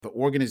the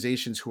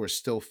organizations who are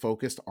still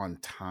focused on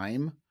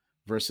time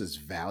versus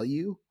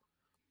value,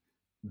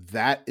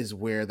 that is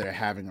where they're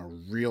having a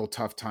real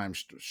tough time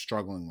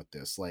struggling with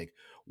this. Like,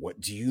 what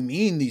do you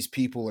mean these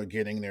people are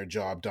getting their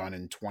job done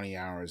in 20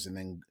 hours and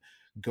then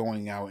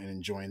going out and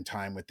enjoying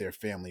time with their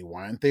family?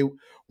 Why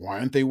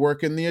aren't they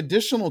working the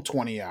additional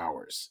 20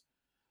 hours?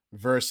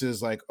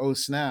 Versus like, oh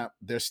snap,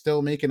 they're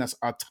still making us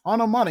a ton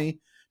of money,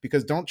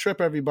 because don't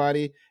trip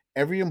everybody,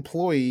 every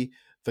employee,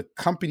 the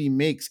company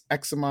makes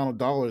X amount of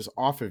dollars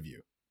off of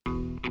you.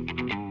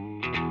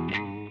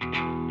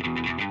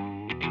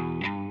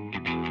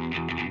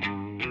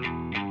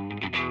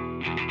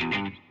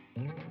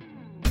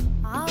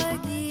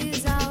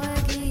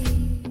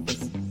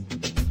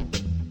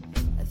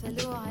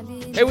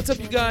 Hey, what's up,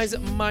 you guys?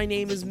 My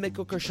name is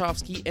Mikko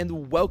Krashovsky,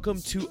 and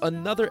welcome to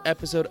another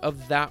episode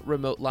of That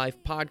Remote Life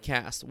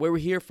podcast, where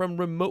we hear from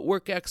remote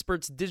work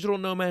experts, digital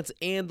nomads,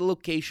 and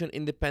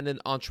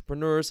location-independent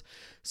entrepreneurs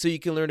so you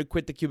can learn to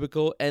quit the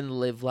cubicle and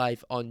live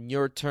life on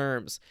your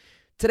terms.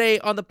 Today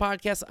on the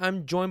podcast,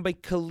 I'm joined by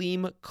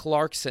Kaleem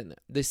Clarkson,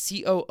 the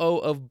COO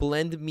of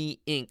BlendMe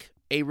Inc.,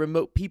 a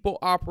remote people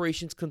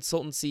operations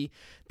consultancy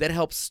that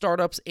helps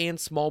startups and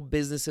small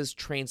businesses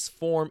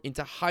transform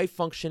into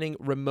high-functioning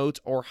remote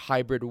or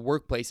hybrid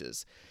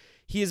workplaces.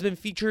 He has been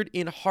featured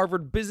in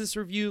Harvard Business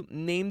Review,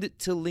 named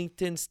to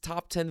LinkedIn's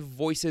top 10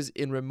 voices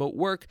in remote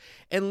work,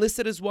 and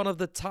listed as one of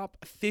the top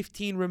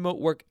 15 remote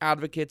work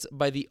advocates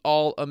by the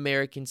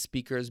All-American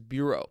Speakers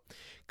Bureau.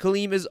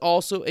 Kaleem is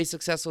also a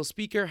successful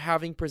speaker,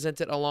 having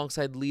presented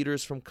alongside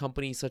leaders from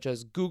companies such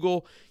as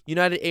Google,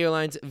 United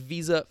Airlines,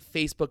 Visa,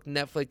 Facebook,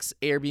 Netflix,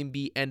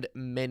 Airbnb, and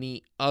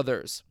many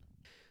others.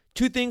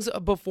 Two things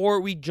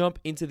before we jump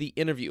into the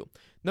interview.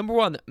 Number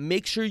one,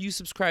 make sure you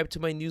subscribe to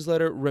my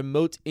newsletter,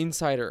 Remote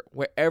Insider,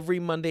 where every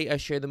Monday I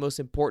share the most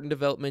important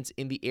developments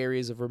in the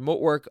areas of remote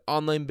work,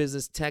 online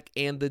business, tech,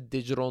 and the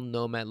digital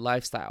nomad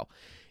lifestyle.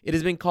 It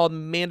has been called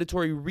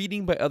mandatory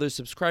reading by other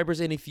subscribers,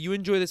 and if you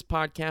enjoy this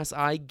podcast,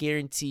 I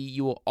guarantee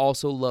you will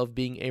also love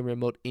being a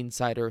Remote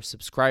Insider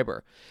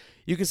subscriber.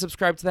 You can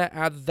subscribe to that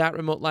at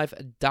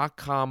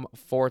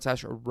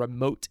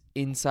thatremotelife.com/remote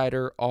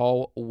insider,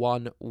 all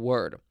one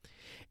word.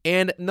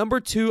 And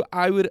number two,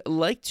 I would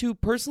like to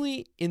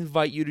personally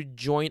invite you to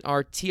join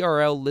our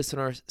TRL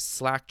listeners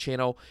Slack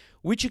channel,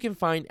 which you can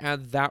find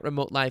at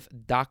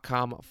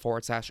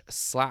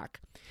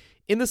thatremotelife.com/Slack.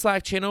 In the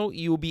Slack channel,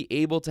 you will be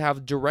able to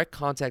have direct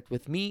contact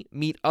with me,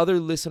 meet other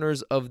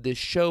listeners of this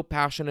show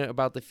passionate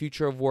about the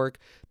future of work,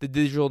 the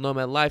digital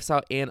nomad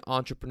lifestyle, and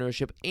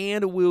entrepreneurship,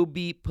 and we'll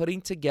be putting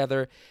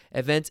together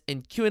events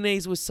and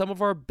Q&As with some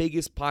of our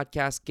biggest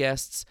podcast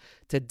guests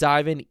to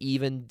dive in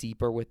even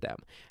deeper with them.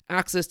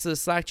 Access to the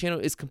Slack channel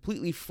is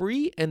completely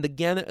free, and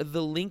again,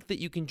 the link that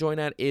you can join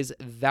at is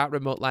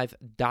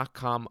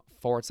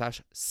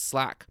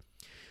thatremotelife.com/Slack.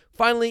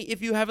 Finally,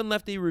 if you haven't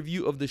left a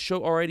review of the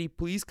show already,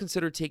 please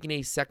consider taking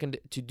a second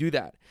to do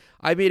that.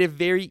 I made it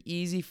very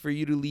easy for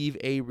you to leave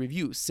a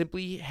review.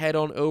 Simply head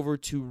on over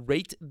to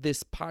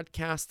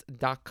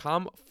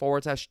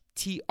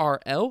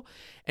ratethispodcast.com/TRL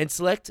and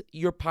select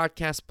your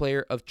podcast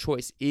player of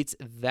choice. It's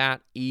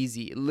that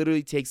easy. It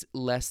literally takes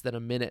less than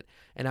a minute,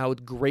 and I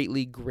would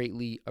greatly,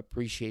 greatly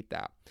appreciate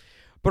that.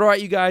 But all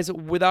right, you guys,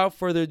 without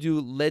further ado,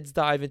 let's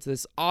dive into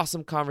this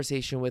awesome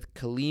conversation with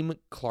Kaleem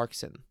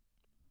Clarkson.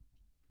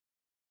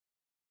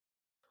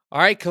 All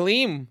right,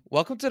 Kaleem,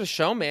 welcome to the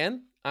show,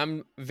 man.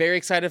 I'm very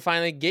excited to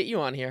finally get you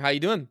on here. How you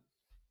doing?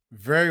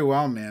 Very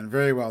well, man.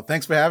 Very well.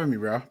 Thanks for having me,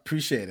 bro.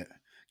 Appreciate it.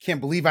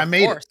 Can't believe I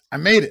made course. it. I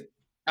made it.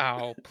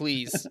 Oh,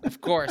 please. Of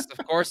course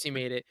you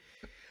made it.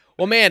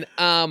 Well, man,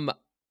 I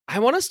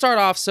want to start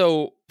off.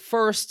 So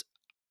first,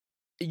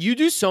 you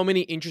do so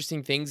many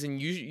interesting things,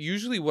 and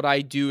usually what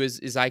I do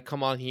is I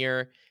come on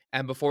here,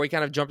 and before we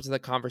kind of jump into the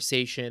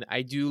conversation,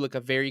 I do like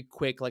a very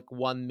quick, like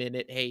 1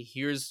 minute, hey,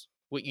 here's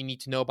what you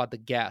need to know about the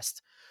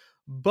guest.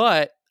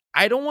 But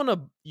I don't want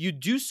to, you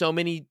do so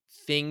many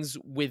things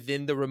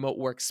within the remote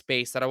work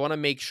space that I want to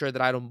make sure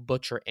that I don't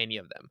butcher any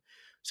of them.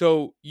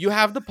 So you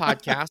have the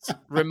podcast,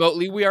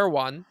 Remotely We Are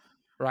One,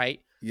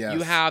 right? Yes.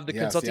 You have the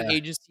consulting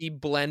agency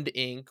Blend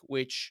Inc.,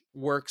 which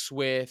works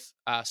with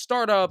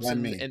startups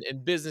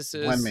and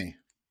businesses.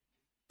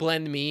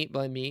 BlendMe,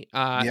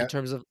 in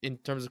terms of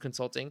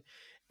consulting.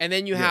 And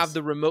then you have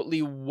the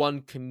Remotely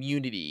One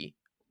community,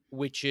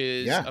 which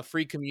is a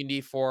free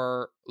community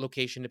for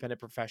location-independent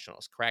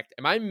professionals, correct?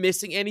 Am I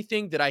missing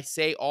anything? Did I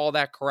say all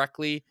that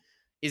correctly?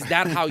 Is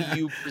that how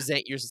you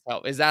present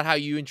yourself? Is that how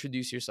you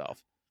introduce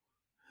yourself?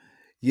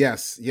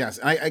 Yes.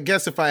 I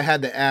guess if I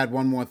had to add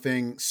one more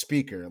thing,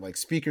 speaker. Like,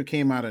 speaker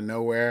came out of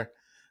nowhere.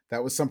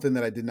 That was something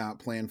that I did not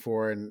plan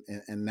for, and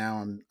now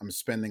I'm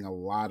spending a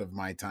lot of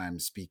my time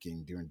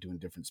speaking, doing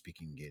different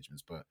speaking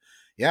engagements. But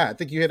yeah, I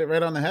think you hit it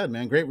right on the head,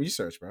 man. Great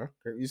research, bro.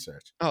 Great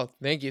research. Oh,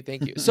 thank you.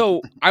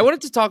 So I wanted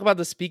to talk about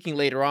the speaking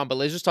later on, but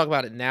let's just talk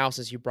about it now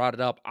since you brought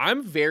it up.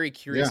 I'm very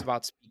curious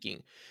about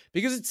speaking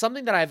because it's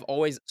something that I've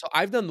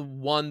done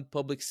one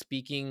public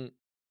speaking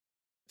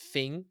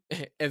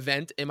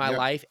event in my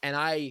life, and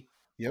I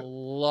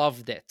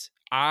loved it.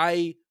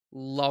 I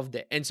Loved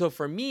it. And so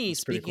for me,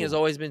 It's pretty speaking has cool.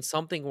 always been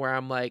something where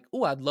I'm like,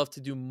 "Oh, I'd love to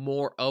do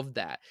more of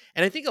that."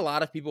 And I think a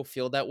lot of people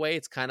feel that way.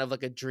 It's kind of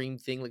like a dream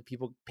thing, like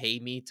people pay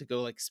me to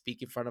go like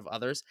speak in front of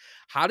others.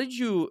 How did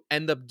you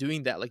end up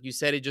doing that? Like you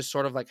said, it just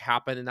sort of like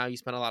happened and now you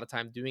spend a lot of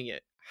time doing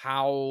it.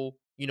 How,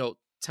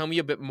 tell me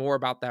a bit more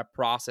about that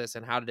process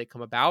and how did it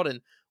come about and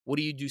what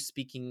do you do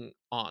speaking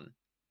on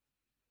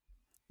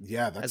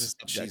Yeah, as a that's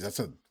geez,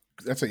 subject?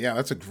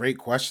 that's a great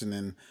question,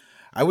 and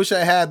I wish I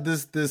had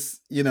this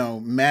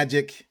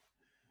magic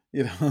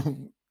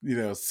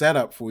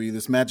setup for you,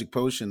 this magic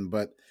potion,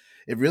 but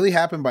it really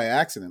happened by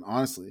accident.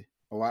 Honestly,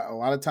 a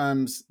lot of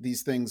times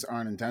these things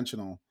aren't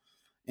intentional,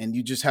 and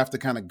you just have to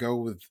kind of go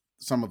with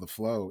some of the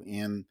flow.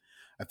 And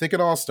I think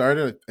it all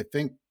started. I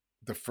think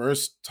the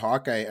first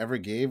talk I ever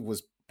gave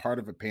was part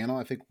of a panel.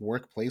 I think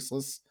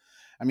Workplaceless.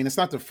 I mean, it's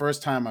not the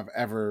first time I've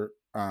ever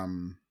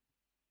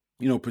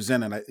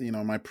presented.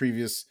 My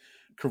previous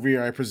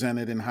career, I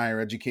presented in higher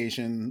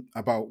education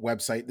about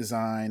website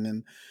design,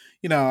 and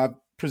I've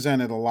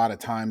presented a lot of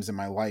times in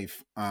my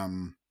life,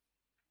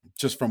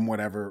 just from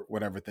whatever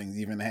things.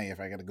 Even hey, if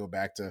I got to go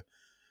back to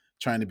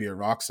trying to be a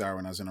rock star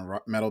when I was in a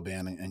metal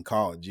band in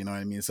college, you know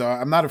what I mean. So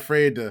I'm not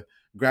afraid to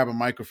grab a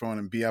microphone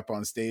and be up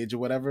on stage or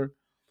whatever.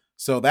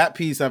 So that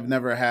piece I've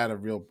never had a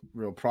real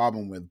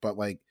problem with, but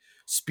like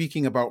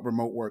speaking about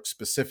remote work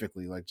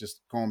specifically, like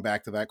just going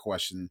back to that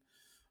question,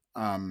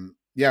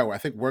 yeah, I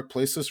think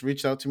Workplaces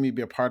reached out to me to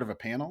be a part of a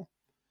panel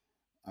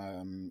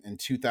in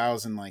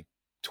 2000, like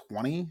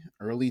 20,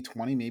 early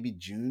 20, maybe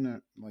June,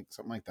 or like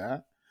something like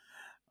that.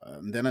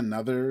 Then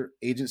another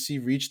agency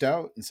reached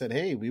out and said,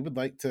 "Hey, we would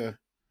like to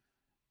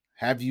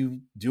have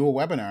you do a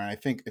webinar." And I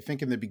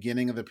think in the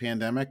beginning of the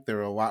pandemic, there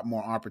were a lot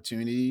more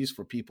opportunities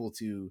for people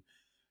to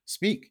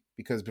speak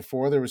because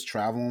before there was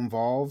travel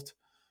involved.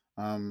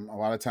 A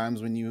lot of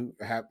times when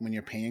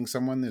you're paying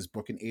someone, there's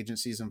booking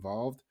agencies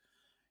involved.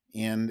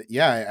 And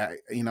yeah,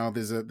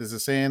 there's a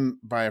saying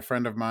by a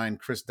friend of mine,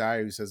 Chris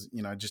Dyer, who says,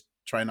 just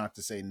try not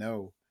to say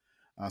no.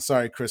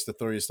 Sorry, Chris, to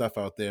throw your stuff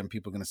out there and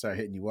people are going to start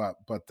hitting you up.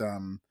 But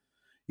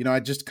I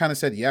just kind of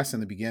said yes in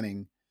the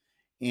beginning.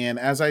 And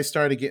as I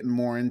started getting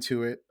more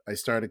into it, I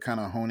started kind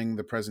of honing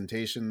the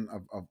presentation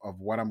of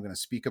what I'm going to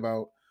speak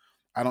about.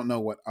 I don't know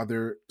what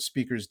other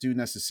speakers do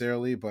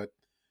necessarily, but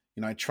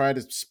I try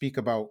to speak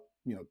about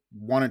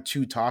one or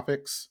two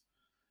topics,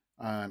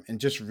 and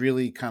just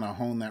really kind of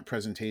hone that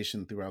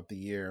presentation throughout the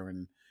year,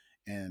 and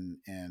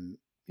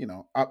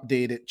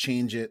update it,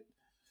 change it,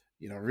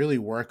 really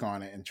work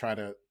on it and try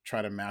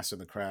to master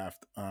the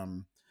craft.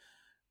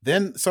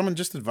 Then someone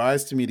just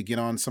advised to me to get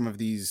on some of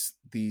these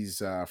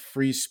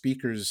free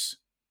speakers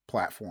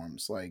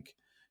platforms like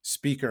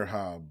Speaker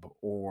Hub,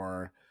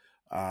 or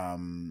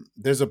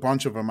there's a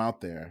bunch of them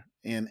out there,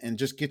 and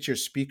just get your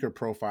speaker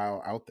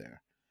profile out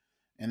there.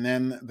 And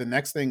then the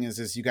next thing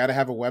is you got to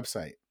have a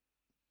website.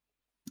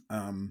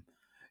 Um,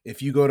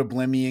 if you go to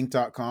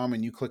blimmyinc.com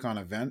and you click on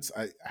events,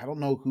 I don't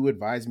know who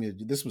advised me to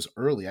do this. Was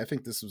early. I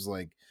think this was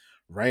like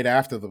right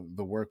after the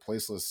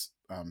Workplaceless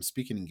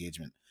speaking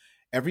engagement.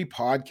 Every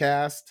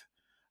podcast,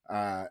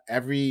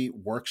 every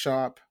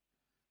workshop,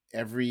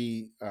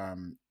 every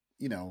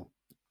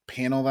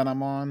panel that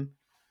I'm on,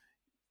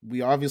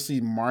 we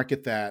obviously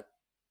market that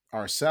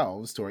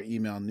ourselves to our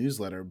email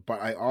newsletter, but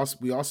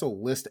we also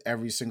list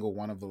every single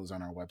one of those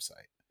on our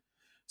website.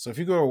 So if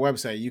you go to our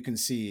website, you can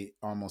see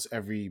almost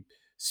every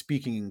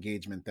speaking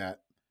engagement that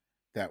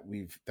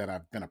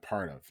I've been a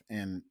part of.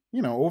 And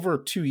over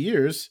 2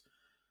 years,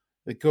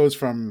 it goes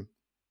from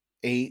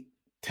 8,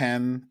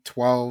 10,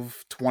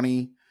 12,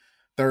 20,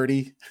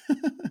 30.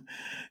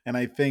 And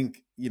I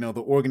think,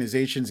 the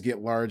organizations get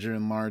larger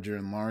and larger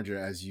and larger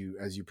as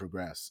you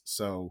progress.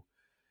 So,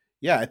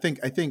 yeah, I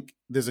think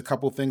there's a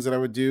couple things that I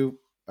would do.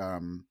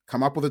 Come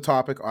up with a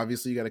topic.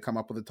 Obviously, you got to come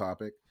up with a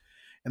topic.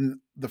 And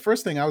the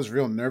first thing I was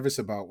real nervous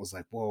about was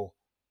like, whoa,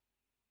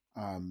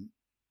 um,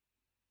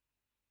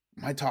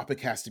 my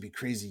topic has to be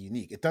crazy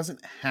unique. It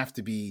doesn't have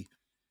to be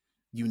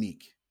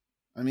unique.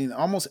 I mean,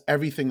 almost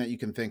everything that you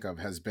can think of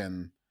has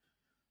been,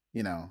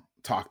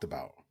 talked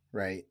about,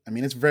 right? I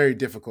mean, it's very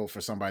difficult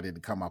for somebody to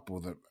come up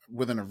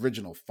with an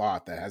original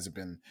thought that hasn't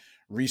been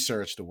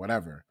researched or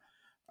whatever.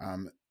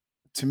 Um,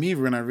 to me,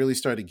 when I really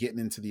started getting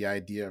into the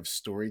idea of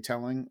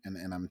storytelling,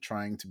 and I'm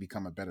trying to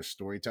become a better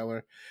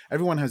storyteller,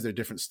 everyone has their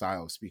different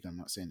style of speaking. I'm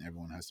not saying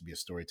everyone has to be a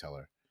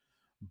storyteller,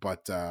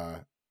 but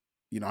I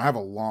have a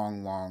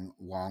long, long,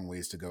 long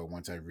ways to go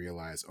once I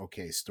realize,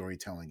 okay,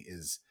 storytelling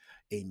is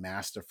a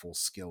masterful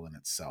skill in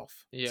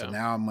itself. So Yeah.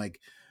 now I'm like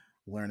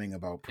learning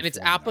about And it's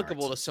performing arts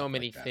applicable to and so stuff like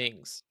many that.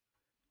 things.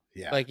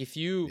 Yeah, Like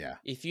yeah.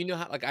 if you know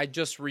how, like I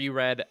just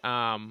reread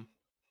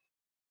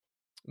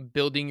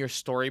Building Your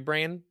Story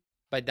Brand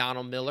by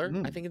Donald Miller. I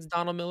Mm. think it's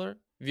Donald Miller.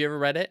 Have you ever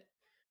read it?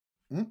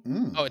 Oh,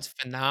 Mm-mm. it's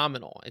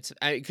phenomenal. It's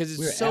because it's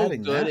We're so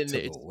adding good that and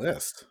to the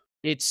list.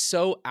 it's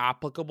so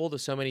applicable to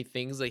so many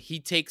things. Like he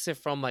takes it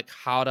from like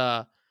how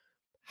to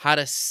how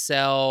to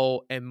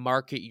sell and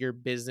market your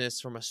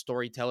business from a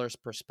storyteller's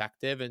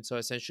perspective. And so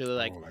essentially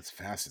like Oh, that's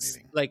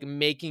fascinating. like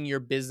making your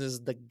business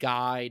the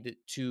guide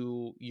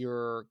to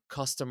your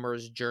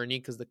customer's journey,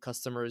 because the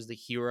customer is the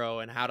hero,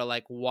 and how to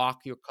like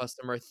walk your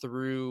customer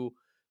through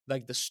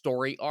like the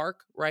story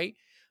arc, right?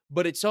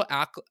 But it's so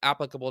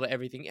applicable to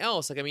everything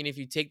else. Like, I mean, if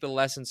you take the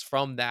lessons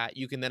from that,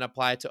 you can then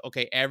apply it to,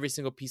 okay, every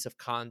single piece of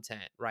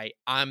content, right?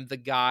 I'm the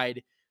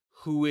guide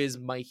who is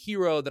my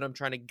hero that I'm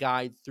trying to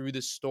guide through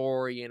the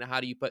story, and how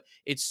do you put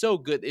it's so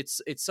good.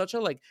 It's such a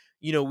like,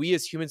 we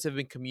as humans have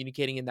been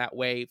communicating in that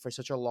way for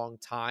such a long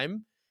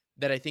time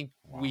that I think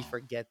we Wow.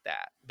 forget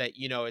that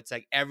it's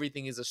like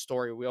everything is a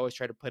story. We always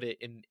try to put it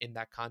in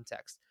that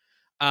context.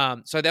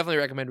 So I definitely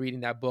recommend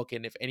reading that book.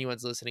 And if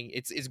anyone's listening,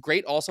 it's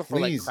great also for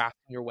like Please,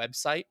 crafting your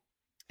website.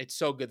 It's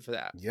so good for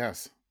that.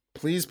 yes.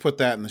 Please put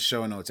that in the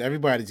show notes.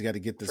 Everybody's got to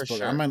get this For book.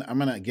 sure. I'm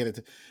gonna get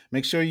it.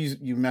 Make sure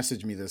you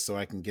message me this so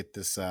I can get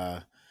this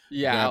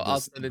Yeah, I'll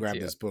send it to grab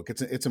you this book.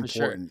 It's for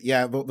sure. important.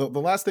 Yeah, the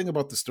last thing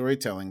about the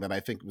storytelling that I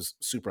think was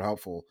super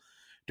helpful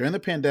during the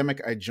pandemic,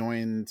 I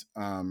joined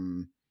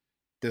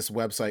this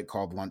website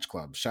called Lunch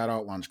Club. Shout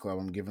out Lunch Club.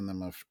 I'm giving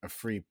them a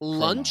free promo.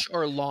 Lunch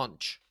or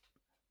launch?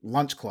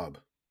 Lunch Club.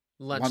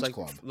 Lunch, Lunch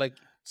Club. like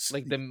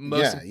the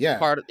most Yeah, yeah.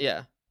 part.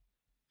 Yeah,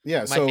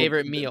 Yeah, my so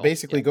favorite meal. Yeah,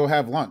 basically go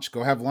have lunch.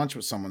 Go have lunch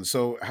with someone.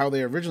 So how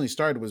they originally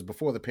started was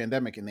before the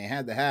pandemic and they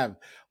had to have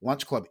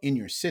lunch club in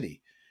your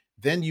city.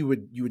 Then you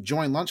would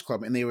join lunch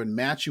club and they would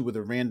match you with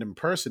a random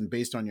person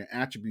based on your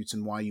attributes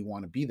and why you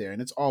want to be there,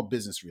 and it's all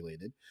business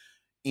related.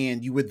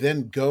 And you would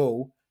then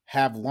go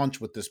have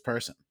lunch with this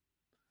person,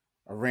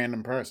 a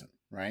random person,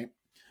 right?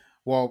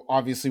 Well,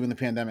 obviously, when the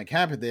pandemic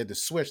happened, they had to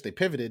switch. They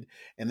pivoted,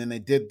 and then they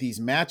did these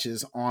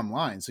matches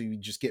online. So you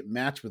just get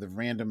matched with a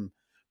random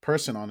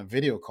person on a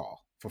video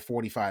call for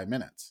 45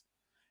 minutes,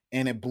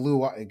 and it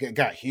blew up. It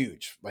got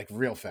huge, like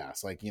real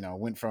fast. Like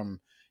went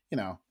from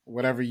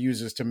whatever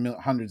users to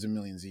hundreds of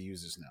millions of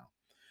users now.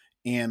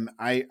 And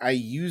I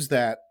use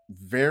that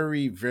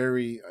very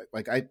very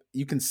like I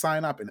you can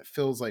sign up and it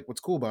feels like what's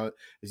cool about it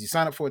is you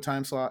sign up for a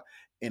time slot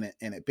and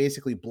it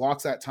basically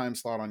blocks that time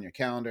slot on your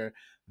calendar,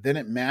 then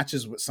it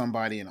matches with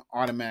somebody and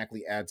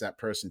automatically adds that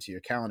person to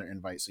your calendar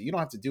invite, so you don't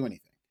have to do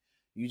anything.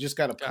 You just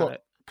got to got put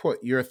it.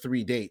 put your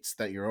 3 dates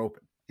that you're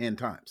open and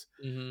times.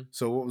 Hmm.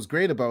 So what was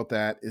great about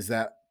that is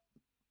that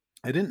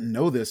I didn't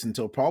know this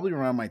until probably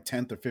around my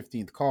 10th or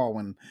 15th call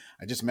when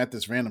I just met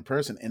this random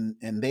person,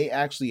 and they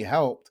actually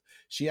helped.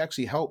 She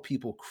actually helped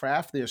people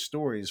craft their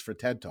stories for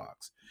TED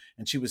Talks.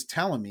 And she was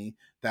telling me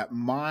that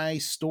my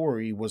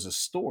story was a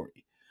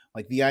story.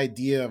 Like the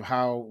idea of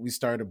how we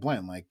started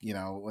Blend, like,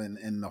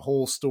 and the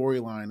whole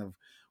storyline of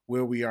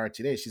where we are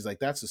today. She's like,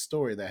 that's a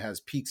story that has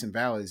peaks and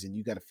valleys, and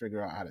you got to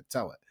figure out how to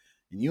tell it.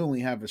 And you only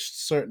have a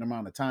certain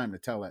amount of time to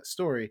tell that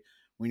story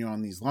when you're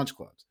on these lunch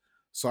clubs.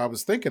 So I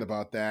was thinking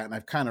about that,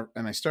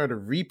 and I started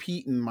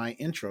repeating my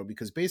intro,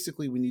 because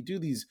basically when you do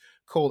these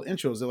cold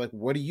intros, they're like,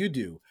 "What do you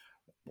do?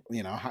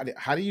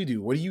 How do you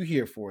do? What are you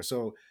here for?"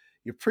 So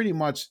you're pretty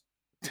much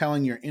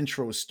telling your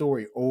intro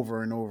story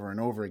over and over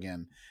and over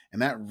again,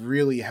 and that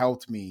really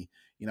helped me.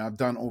 I've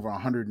done over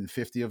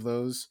 150 of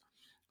those,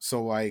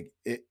 so like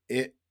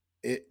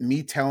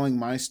me telling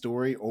my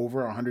story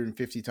over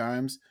 150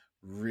 times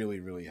really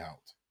really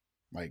helped,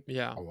 like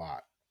Yeah. a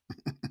lot.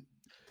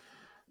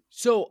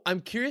 So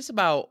I'm curious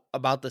about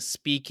the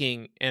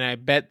speaking, and I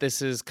bet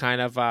this is kind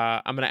of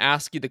I'm going to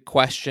ask you the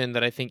question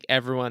that I think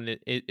everyone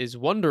is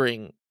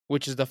wondering,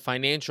 which is the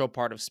financial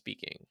part of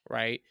speaking,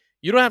 right?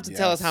 You don't have to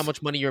tell us how Yes.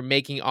 much money you're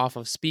making off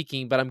of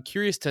speaking, but I'm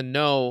curious to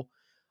know,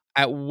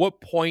 at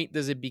what point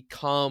does it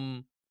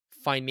become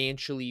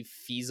financially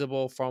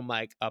feasible from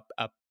like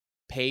a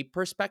pay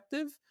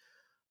perspective?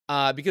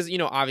 Because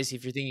obviously,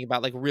 if you're thinking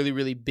about like really,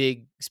 really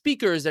big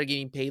speakers that are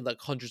getting paid like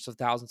hundreds of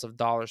thousands of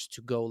dollars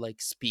to go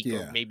like speak,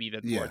 or Yeah. maybe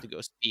even more Yeah. to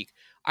go speak.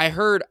 I Yeah.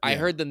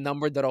 heard the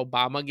number that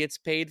Obama gets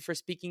paid for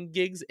speaking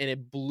gigs, and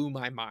it blew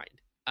my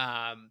mind.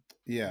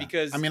 Yeah.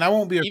 I Because mean, I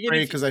won't be even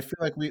afraid if you, because I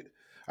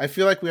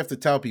feel like we have to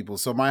tell people.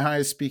 So my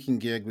highest speaking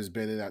gig was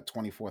bid at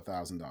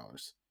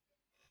 $24,000.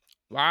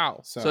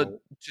 wow, so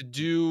So to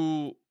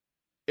do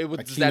it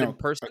a was that in keynote a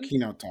person?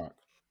 keynote talk.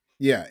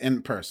 Yeah,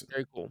 in person.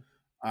 Very cool.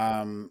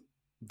 Um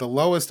the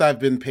lowest I've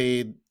been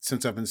paid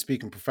since I've been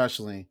speaking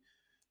professionally,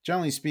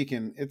 generally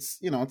speaking, it's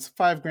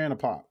 5 grand a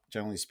pop,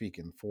 generally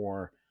speaking,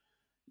 for,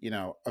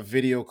 a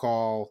video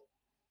call,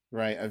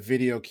 right? A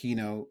video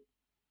keynote.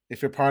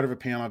 If you're part of a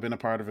panel, I've been a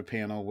part of a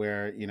panel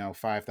where,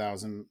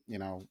 5,000,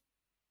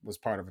 was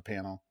part of a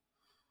panel.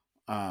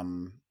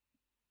 Um,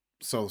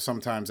 so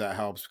sometimes that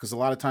helps because a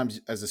lot of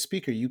times as a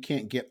speaker, you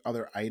can't get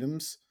other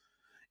items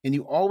and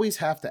you always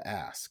have to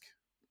ask,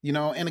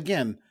 and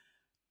again,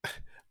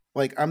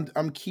 like I'm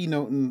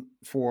keynoting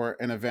for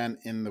an event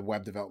in the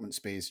web development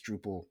space,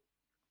 Drupal,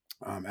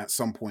 at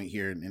some point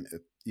here in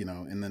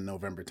the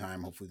November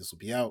time. Hopefully this will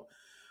be out.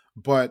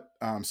 But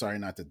sorry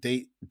not to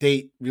date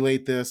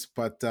relate this,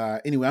 but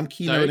anyway, I'm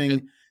No, you're keynoting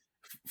good.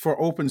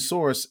 for open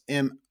source,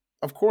 and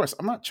of course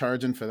I'm not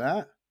charging for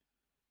that.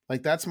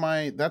 Like that's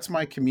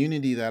my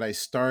community that I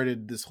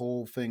started this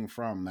whole thing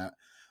from,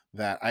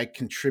 that I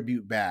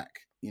contribute back,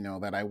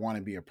 that I want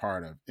to be a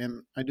part of.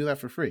 And I do that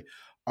for free.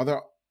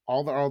 Other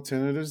All the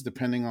alternatives,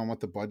 depending on what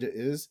the budget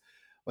is,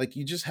 like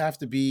you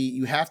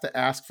have to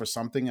ask for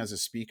something as a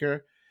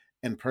speaker.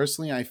 And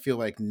personally, I feel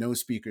like no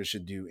speaker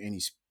should do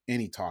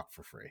any talk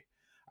for free.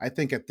 I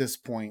think at this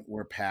point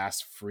we're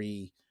past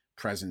free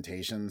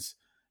presentations.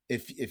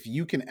 If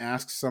you can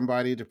ask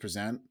somebody to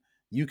present,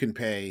 you can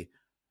pay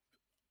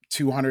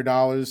 $200,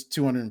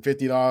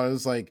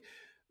 $250. Like,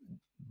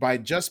 by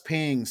just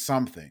paying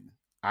something,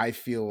 I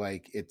feel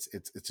like it's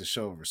a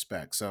show of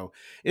respect. So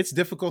it's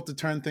difficult to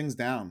turn things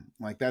down.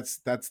 Like, that's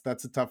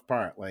a tough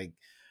part. Like,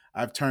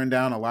 I've turned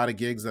down a lot of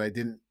gigs that I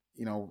didn't,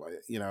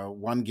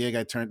 one gig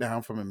I turned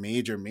down from a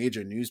major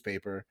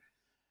newspaper,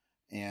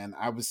 and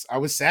I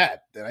was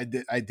sad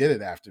that I did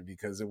it after,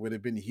 because it would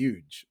have been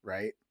huge,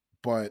 right?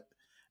 But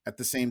at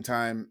the same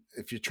time,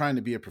 if you're trying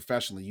to be a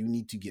professional, you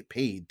need to get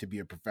paid to be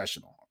a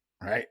professional,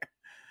 right?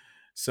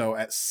 So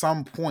at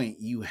some point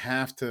you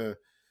have to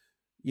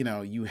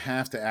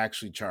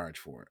actually charge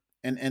for it,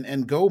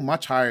 and go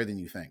much higher than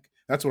you think.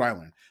 That's what I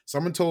learned.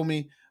 Someone told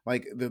me,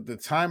 like, the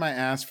time I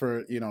asked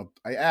for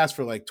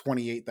like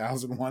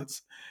 28,000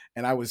 once,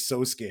 and I was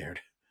so scared.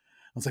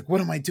 I was like, what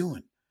am I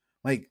doing?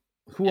 Like,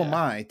 who am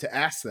Yeah. I to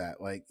ask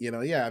that? Like,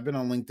 yeah, I've been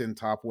on LinkedIn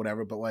Top,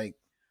 whatever, but like,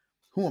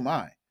 who am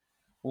I?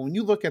 Well, when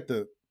you look at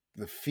the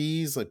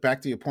fees, like,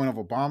 back to your point of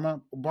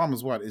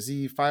Obama's what? Is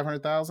he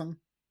 500,000?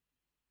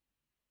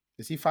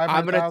 Is he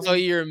I'm gonna tell 500,000?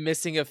 you, you're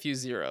missing a few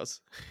zeros.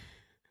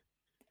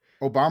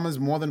 Obama's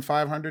more than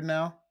 500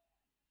 now.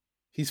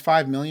 He's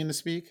 5 million to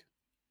speak.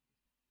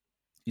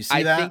 You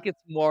see that? I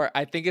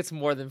think it's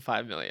more than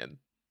 5 million.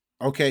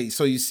 Okay,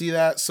 so you see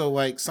that? So,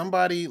 like,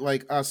 somebody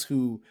like us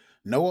who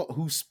know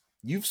who's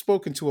you've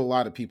spoken to a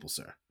lot of people,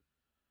 sir.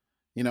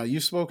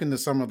 You've spoken to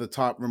some of the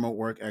top remote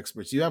work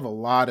experts. You have a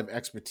lot of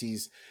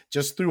expertise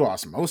just through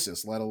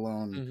osmosis, let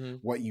alone Mhm.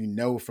 what you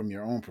know from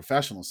your own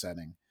professional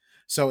setting.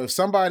 So if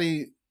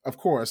somebody, of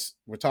course,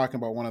 we're talking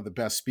about one of the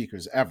best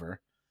speakers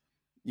ever,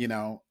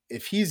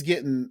 if he's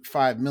getting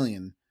 5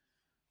 million,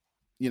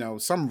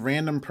 some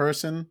random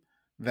person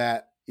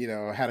that,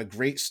 had a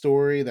great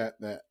story,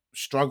 that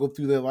struggled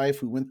through their life,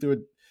 who went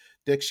through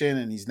addiction,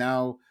 and he's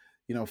now,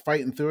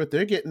 fighting through it,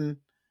 they're getting,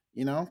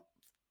 you know,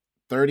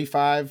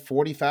 35,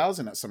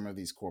 40,000 at some of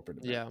these corporate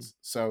Yeah. events.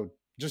 So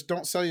just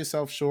don't sell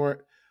yourself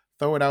short.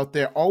 Throw it out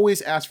there.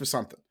 Always ask for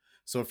something.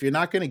 So if you're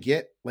not going to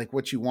get like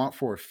what you want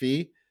for a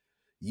fee,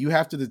 you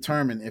have to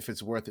determine if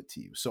it's worth it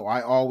to you. So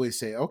I always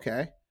say,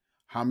 okay,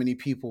 how many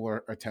people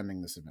are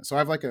attending this event? So I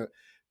have like a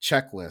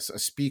checklist, a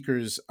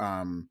speaker's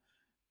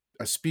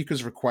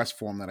request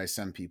form that I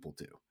send people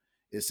to.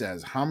 It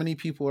says how many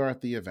people are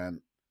at the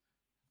event.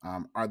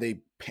 Are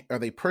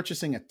they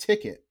purchasing a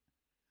ticket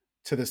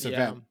to this Yeah.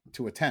 event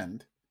to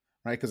attend,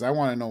 right? Because I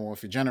want to know, well,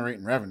 if you're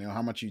generating revenue,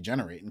 how much are you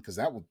generating, because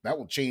that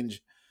will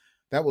change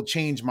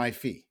my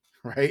fee,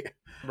 right?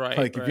 Right,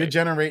 Like, if you're right.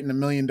 generating $1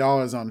 million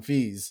on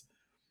fees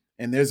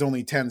and there's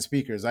only 10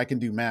 speakers, I can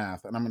do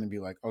math, and I'm going to be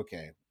like,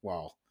 okay,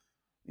 well,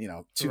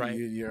 Right.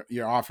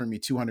 you're offering me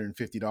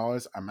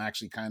 $250.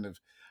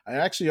 I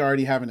actually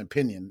already have an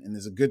opinion, and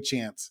there's a good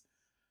chance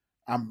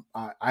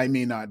I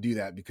may not do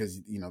that,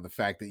 because the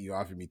fact that you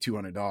offered me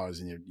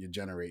 $200 and you're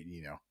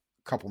generating a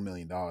couple $1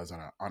 million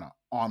on an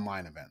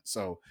online event.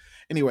 So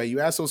anyway, you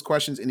ask those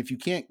questions, and if you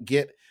can't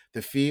get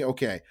the fee,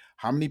 okay,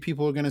 how many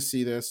people are going to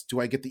see this? Do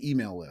I get the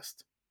email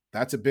list?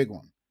 That's a big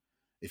one.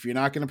 If you're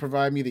not going to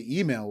provide me the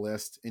email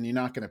list, and you're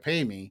not going to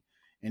pay me,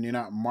 and you're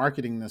not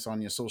marketing this on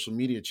your social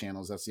media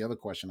channels, that's the other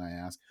question I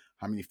ask.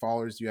 How many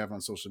followers do you have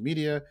on social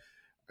media?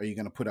 Are you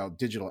going to put out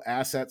digital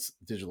assets,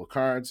 digital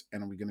cards?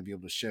 And are we going to be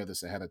able to share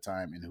this ahead of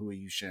time? And who are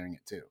you sharing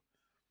it to?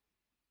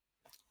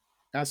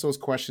 Ask those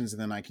questions,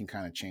 and then I can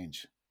kind of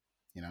change,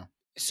 you know?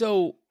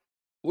 So,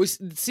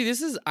 see,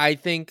 this is, I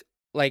think,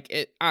 like,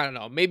 I don't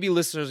know, maybe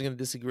listeners are going to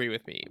disagree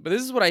with me, but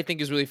this is what I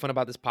think is really fun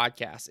about this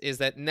podcast, is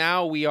that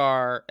now we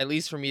are, at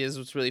least for me, is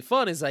what's really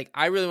fun is, like,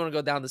 I really want to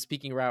go down the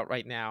speaking route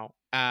right now.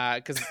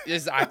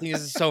 Because I think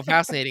this is so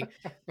fascinating.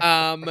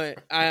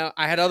 I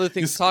had other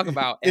things to talk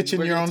about, and Itching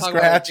we're your going to own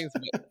talk about other scratch. things.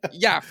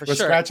 Yeah, for Or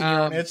sure. scratching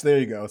your own itch. There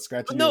you go. But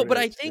Scratching your no, own but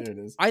itch. There it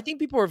is. I think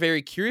people are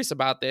very curious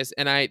about this,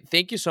 and I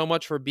thank you so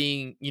much for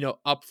being,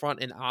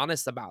 upfront and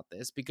honest about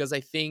this, because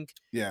I think,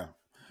 Yeah.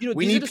 We these are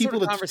need the sort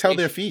people of to tell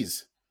their conversations.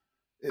 fees.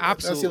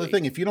 That's the other Absolutely.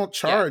 thing. If you don't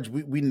Yeah. charge,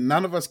 we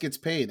none of us gets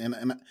paid, and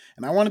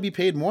I want to be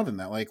paid more than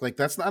that. Like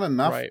that's not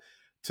enough Right.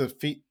 to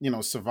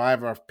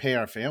survive or pay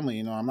our family.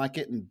 I'm not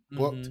getting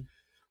booked Mhm.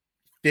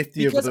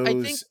 50 of Because I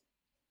think, those,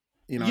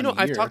 in a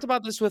I've talked year.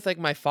 about this with, like,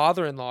 my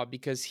father-in-law,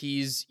 because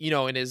he's,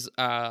 in his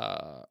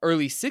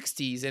early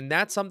 60s, and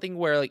that's something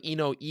where, like,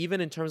 even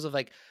in terms of,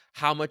 like,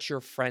 how much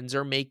your friends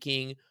are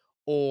making,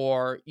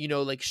 or,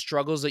 like,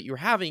 struggles that you're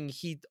having,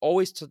 he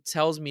always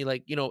tells me,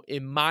 like,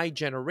 in my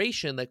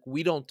generation, like,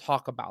 we don't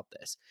talk about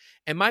this.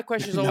 And my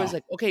question is always No,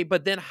 like, okay,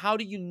 but then how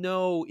do you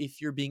know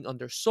if you're being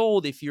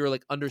undersold, if you're,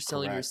 like,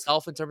 underselling correct.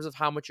 yourself in terms of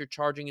how much you're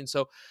charging? And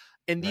so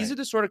And these are Right.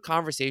 the sort of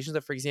conversations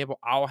that, for example,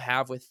 I'll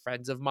have with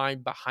friends of mine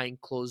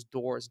behind closed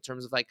doors in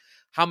terms of like,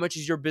 how much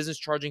is your business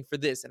charging for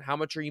this? And how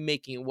much are you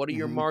making? And what are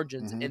your Hmm.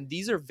 margins? Hmm. And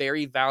these are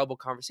very valuable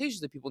conversations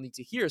that people need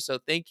to hear. So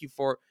thank you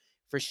for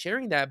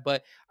sharing that.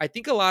 But I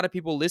think a lot of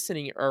people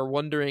listening are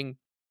wondering,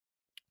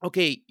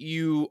 okay,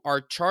 you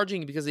are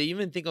charging because they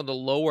even think on the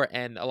lower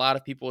end, a lot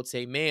of people would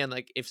say, man,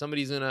 like if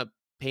somebody's gonna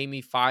pay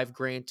me 5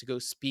 grand to go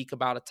speak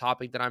about a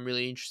topic that I'm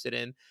really interested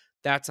in,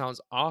 that sounds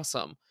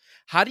awesome.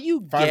 How do you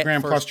Five get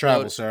grand first plus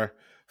travel, note sir.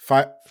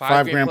 Five five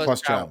five grand grand plus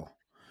plus travel? travel.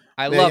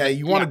 I Yeah, love yeah. it.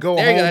 You want Yeah, to go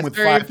there you go. home That's with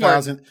very important.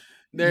 5,000.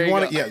 There You you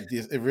want go. to, yeah,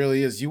 yes, it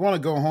really is. You want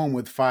to go home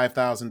with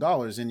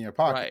 $5,000 in your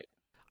pocket. Right.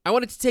 I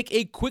wanted to take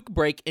a quick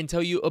break and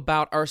tell you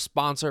about our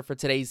sponsor for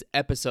today's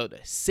episode,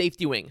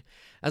 Safety Wing.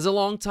 As a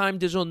longtime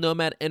digital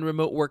nomad and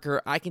remote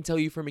worker, I can tell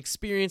you from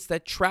experience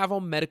that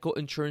travel medical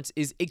insurance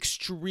is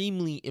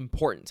extremely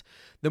important.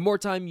 The more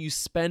time you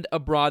spend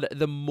abroad,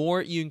 the more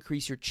you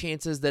increase your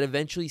chances that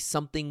eventually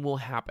something will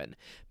happen.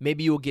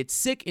 Maybe you will get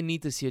sick and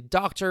need to see a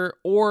doctor,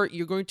 or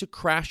you're going to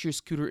crash your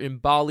scooter in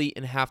Bali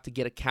and have to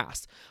get a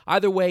cast.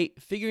 Either way,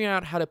 figuring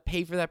out how to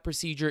pay for that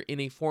procedure in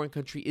a foreign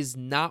country is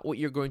not what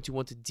you're going to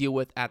want to deal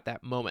with at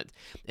that moment.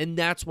 And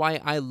that's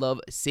why I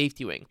love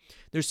Safety Wing.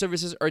 Their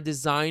services are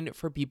designed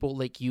for people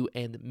like you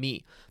and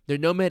me. Their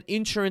Nomad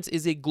Insurance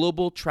is a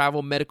global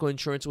travel medical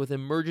insurance with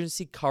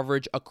emergency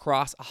coverage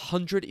across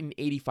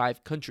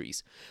 185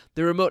 countries.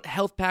 The Remote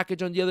Health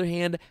Package, on the other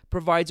hand,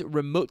 provides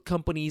remote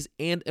companies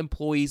and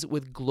employees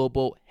with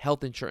global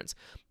health insurance.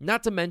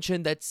 Not to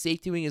mention that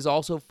Safety Wing is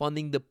also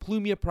funding the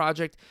Plumia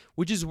project,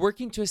 which is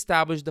working to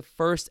establish the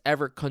first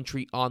ever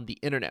country on the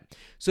internet.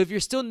 So if you're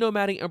still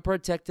nomading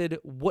unprotected,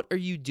 what are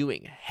you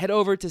doing? Head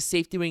over to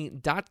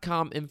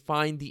safetywing.com and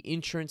find the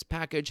insurance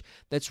package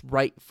that's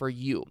right for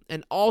you.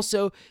 And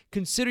also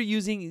consider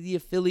using the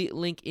affiliate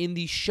link in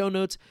the show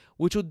notes,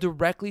 which will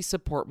directly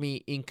support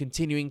me in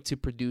continuing to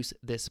produce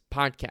this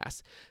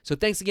podcast. So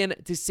thanks again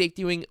to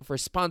Safety Wing for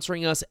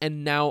sponsoring us.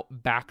 And now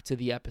back to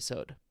the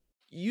episode.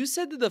 You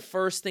said that the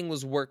first thing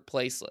was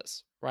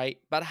workplaceless, right?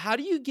 But how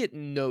do you get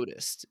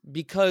noticed?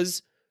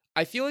 Because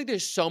I feel like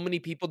there's so many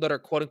people that are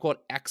quote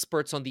unquote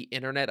experts on the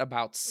internet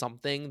about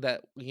something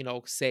that,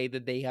 say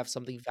that they have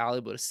something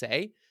valuable to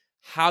say.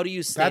 How do you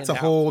That's a stand out?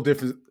 whole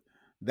different.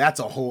 That's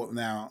a whole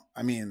now.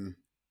 I mean,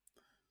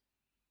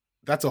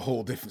 that's a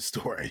whole different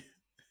story.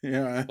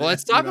 Yeah, Well,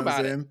 let's you talk know what I'm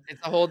about it. saying.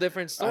 It's a whole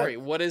different I, story.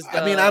 What is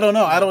I mean, I the, don't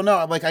know. I don't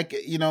know. Like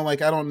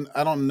like I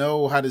don't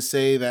know how to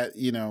say that.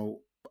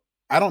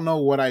 I don't know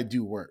what I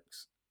do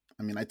works.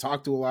 I mean, I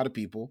talk to a lot of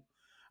people.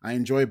 I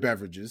enjoy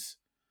beverages.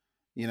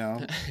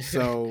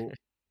 So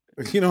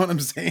you know what I'm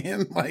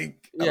saying?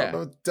 Like, I don't yeah. know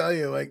what to tell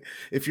you. Like,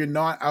 if you're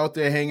not out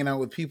there hanging out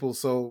with people,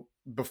 so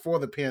before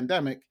the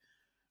pandemic,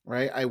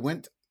 right?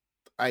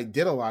 I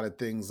did a lot of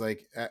things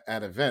like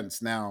at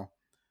events. Now,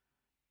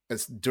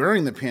 as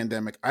during the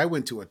pandemic, I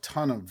went to a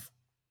ton of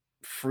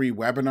free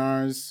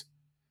webinars.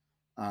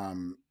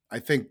 I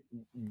think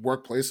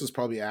workplaces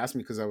probably asked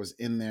me because I was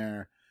in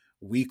their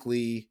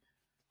weekly,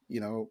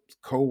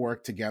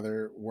 co-work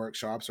together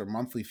workshops or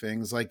monthly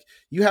things. Like,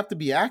 you have to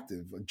be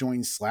active,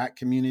 join Slack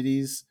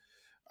communities,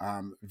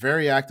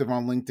 very active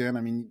on LinkedIn.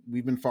 I mean,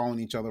 we've been following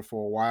each other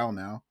for a while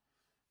now.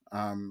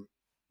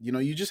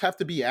 You just have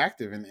to be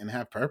active and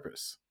have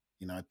purpose.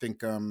 I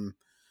think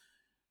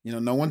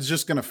no one's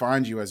just going to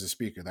find you as a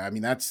speaker. I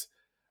mean,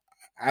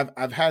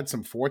 I've had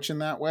some fortune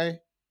that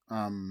way.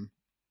 And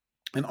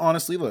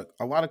honestly, look,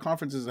 a lot of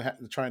conferences are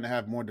trying to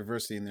have more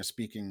diversity in their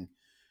speaking,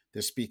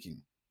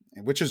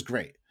 which is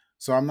great.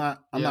 So I'm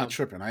not Yeah.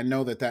 tripping. I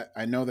know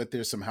that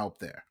there's some help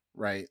there,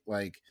 right?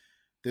 Like,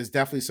 there's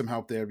definitely some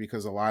help there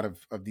because a lot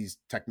of these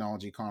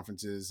technology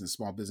conferences and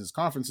small business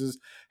conferences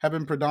have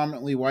been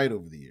predominantly white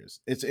over the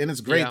years. It's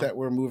great Yeah. that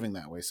we're moving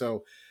that way.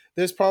 So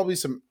there's probably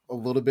a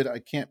little bit. I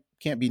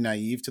can't be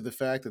naive to the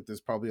fact that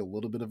there's probably a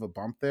little bit of a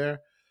bump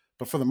there,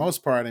 but for the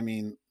most part, I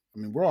mean,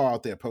 we're all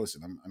out there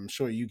posting. I'm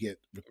sure you get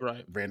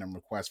Right. random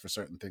requests for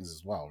certain things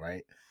as well,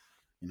 right?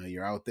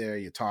 You're out there,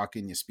 you're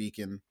talking, you're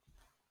speaking.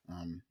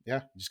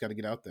 Yeah, you just got to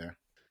get out there.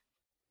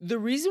 The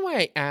reason why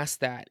I asked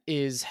that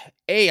is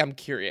A, I'm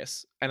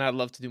curious and I'd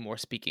love to do more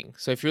speaking.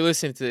 So if you're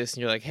listening to this and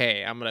you're like,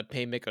 hey, I'm gonna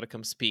pay Miko to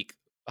come speak,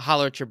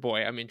 holler at your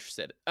boy. I'm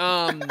interested.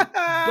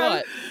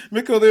 But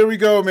Miko, there we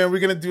go, man. We're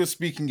gonna do a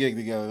speaking gig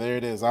together. There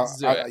it is. let's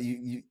do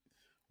it.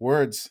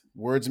 Words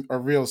are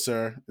real,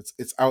 sir.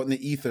 It's out in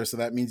the ether, so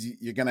that means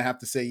you're gonna have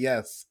to say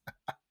yes.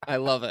 I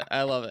love it.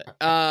 I love it.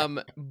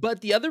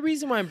 But the other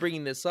reason why I'm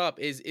bringing this up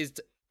is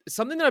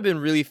something that I've been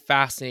really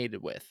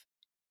fascinated with,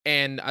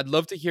 and I'd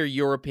love to hear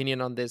your opinion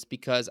on this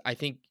because I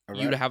think All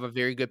you'd right. have a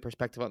very good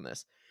perspective on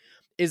this.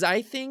 Is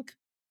I think,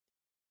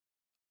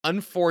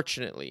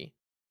 unfortunately,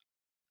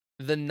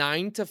 the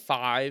 9 to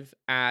 5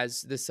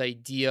 as this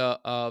idea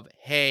of,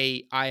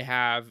 hey, I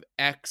have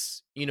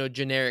X,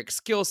 generic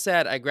skill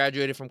set. I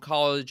graduated from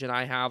college and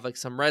I have like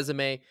some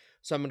resume.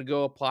 So I'm going to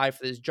go apply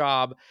for this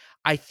job.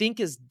 I think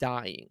is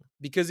dying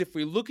because if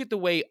we look at the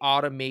way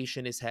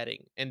automation is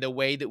heading and the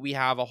way that we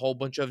have a whole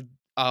bunch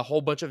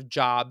of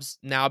jobs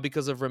now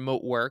because of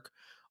remote work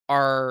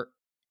are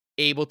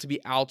able to be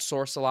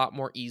outsourced a lot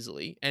more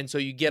easily. And so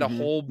you get a Mhm,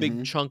 whole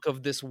big mhm. chunk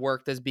of this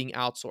work that's being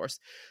outsourced.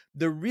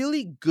 The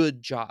really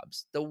good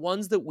jobs, the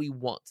ones that we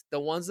want,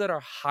 the ones that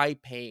are high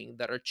paying,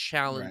 that are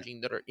Right.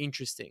 challenging, that are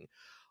interesting,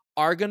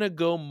 are going to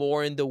go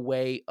more in the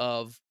way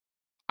of,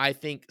 I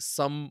think,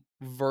 some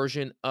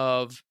version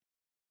of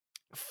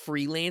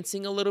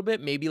freelancing a little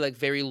bit, maybe like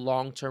very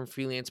long-term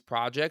freelance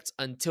projects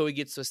until it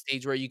gets to a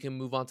stage where you can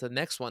move on to the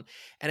next one.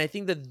 And I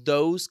think that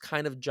those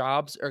kind of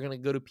jobs are going to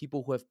go to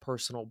people who have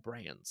personal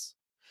brands.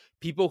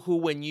 People who,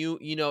 when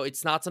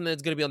it's not something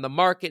that's going to be on the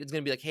market. It's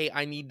going to be like, hey,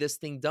 I need this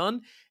thing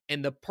done.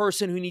 And the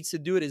person who needs to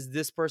do it is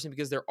this person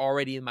because they're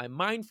already in my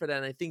mind for that.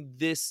 And I think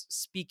this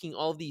speaking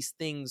all these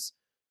things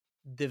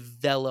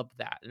develop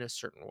that in a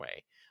certain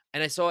way.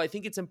 And so I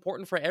think it's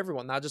important for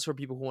everyone, not just for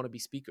people who want to be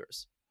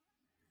speakers.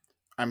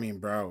 I mean,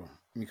 bro,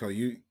 Miko,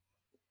 you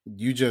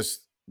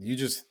just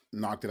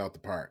knocked it out the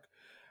park.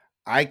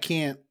 I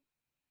can't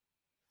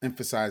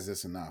emphasize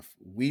this enough.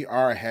 We're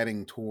not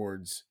heading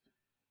towards,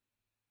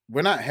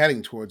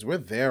 we're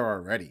there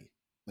already.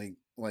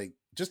 Like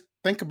just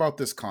think about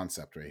this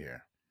concept right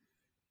here.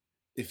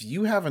 If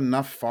you have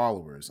enough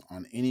followers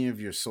on any of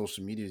your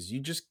social medias, you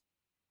just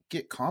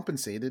get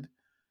compensated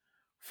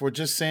for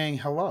just saying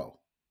hello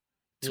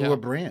to a Yeah.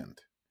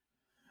 brand.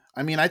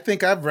 I mean, I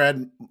think I've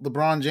read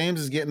LeBron James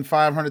is getting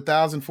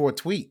 500,000 for a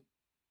tweet.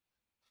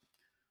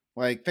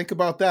 Like, think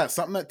about that.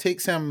 Something that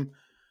takes him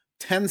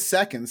 10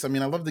 seconds. I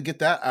mean, I love to get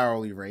that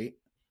hourly rate.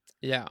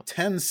 Yeah.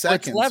 10 Well,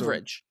 it's seconds. So,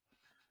 leverage.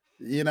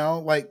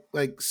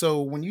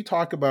 so when you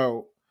talk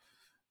about,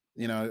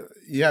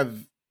 you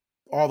have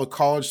all the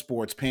college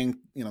sports paying,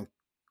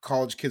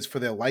 college kids for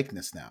their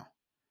likeness now.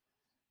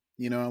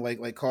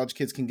 Like college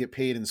kids can get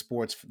paid in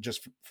sports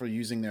just for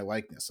using their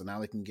likeness. So now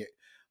they can get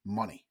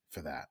money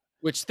for that.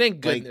 Which,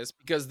 thank Like goodness,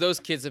 because those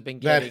kids have been that.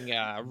 getting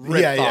Yeah,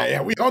 ripped yeah, off yeah.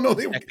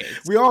 for decades.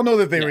 We all know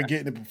that they Yeah. were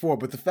getting it before,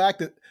 but the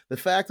fact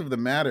of the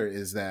matter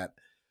is that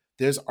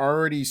there's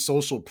already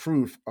social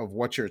proof of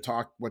what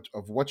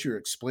you're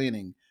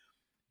explaining,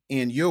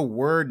 and your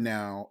word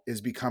now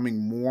is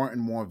becoming more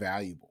and more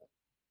valuable,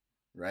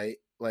 right?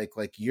 Like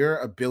your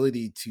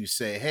ability to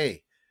say,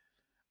 "Hey,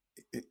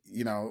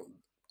 you know,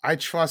 I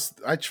trust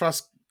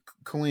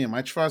Kaleem,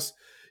 I trust,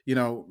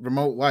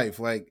 remote life."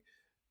 Like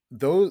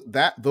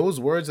those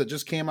words that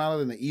just came out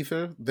of the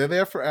ether, they're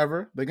there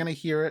forever. They're gonna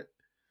hear it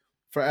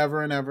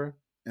forever and ever,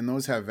 and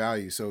those have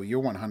value. So you're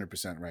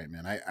 100% right,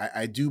 man.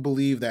 I do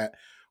believe that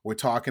we're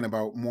talking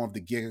about more of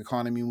the gig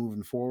economy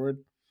moving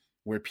forward,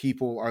 where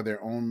people are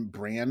their own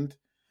brand,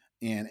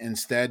 and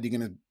instead you're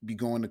going to be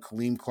going to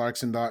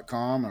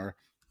KaleemClarkson.com, or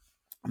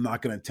I'm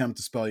not going to attempt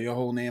to spell your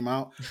whole name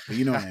out, but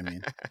you know what I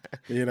mean.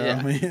 Yeah.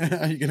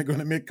 You're going to go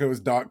to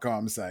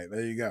Midcoast.com site.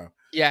 There you go.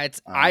 Yeah,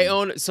 I Um,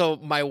 own, so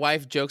my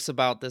wife jokes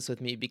about this with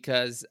me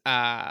because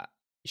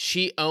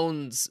she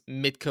owns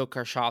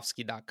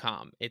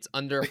mitkokarshovsky.com. It's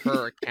under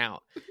her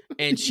account.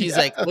 And she's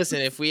like, "Listen,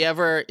 yes. if you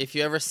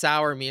ever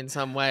sour me in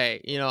some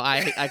way,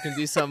 I can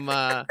do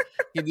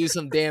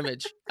some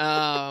damage."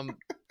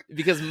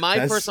 Because my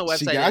personal She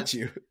website got is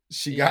you.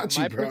 She yeah, got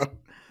you, bro.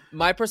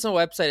 my personal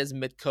website is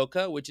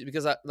Mitkoka, which is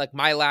because like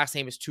my last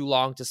name is too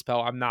long to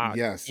spell. I'm not,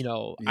 Yes.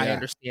 I Yeah.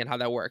 understand how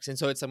that works. And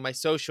so it's like my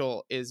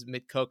social is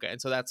Mitkoka. And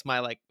so that's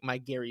my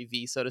Gary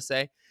V, so to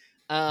say.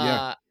 Yeah.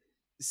 Uh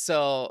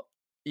so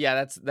yeah,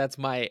 that's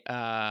my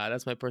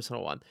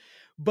personal one.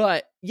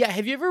 But yeah,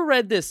 have you ever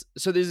read this?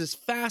 So there's this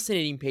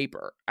fascinating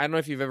paper. I don't know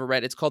if you've ever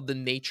read. It's called The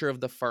Nature of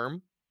the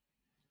Firm.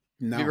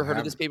 Have you No, ever I heard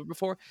of this haven't. paper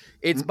before?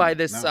 It's by Mm-mm,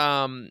 this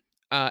no.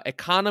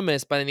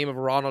 economist by the name of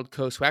Ronald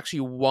Coase, who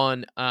actually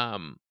won a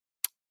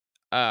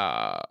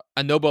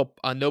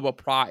Nobel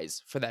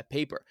Prize for that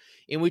paper,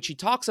 in which he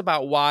talks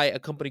about why a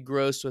company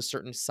grows to a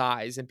certain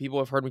size. And people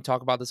have heard me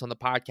talk about this on the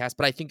podcast,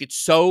 but I think it's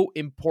so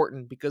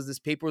important because this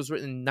paper was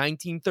written in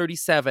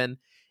 1937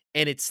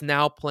 and it's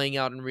now playing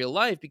out in real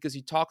life because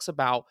he talks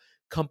about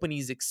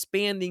companies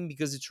expanding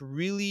because it's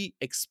really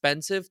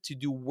expensive to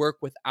do work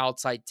with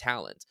outside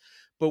talent.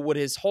 But what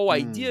his whole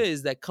idea Mm,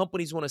 is that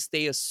companies want to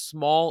stay as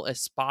small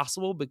as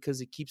possible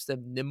because it keeps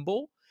them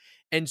nimble.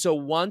 And so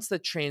once the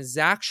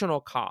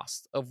transactional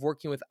cost of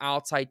working with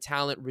outside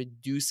talent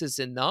reduces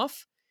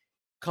enough,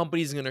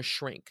 companies are going to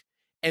shrink.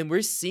 And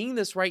we're seeing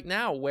this right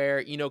now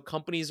where,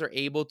 companies are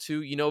able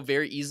to,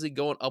 very easily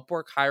go on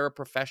Upwork, hire a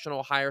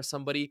professional, hire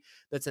somebody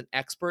that's an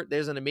expert.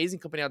 There's an amazing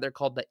company out there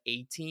called the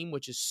A Team,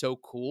 which is so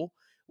cool,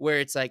 where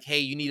it's like, hey,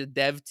 you need a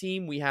dev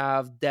team. We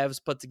have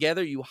devs put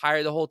together. You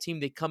hire the whole team.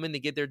 They come in, they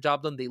get their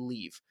job done, they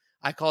leave.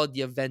 I call it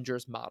the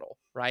Avengers model,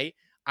 right?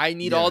 I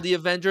need all yeah. the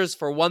Avengers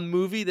for one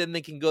movie, then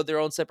they can go their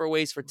own separate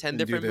ways for 10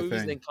 And do different their movies,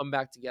 thing. then come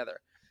back together.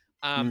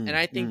 And Mm,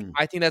 I think mm.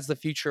 I think that's the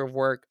future of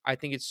work. I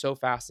think it's so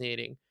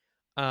fascinating.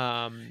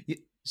 Um, You,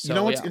 you know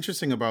so what's yeah.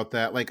 interesting about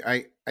that? Like,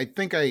 I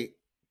think I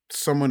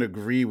somewhat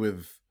agree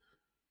with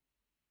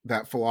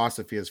that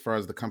philosophy as far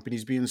as the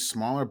companies being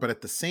smaller, but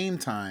at the same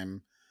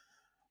time,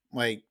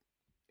 like,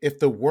 if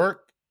the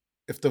work,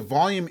 if the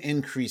volume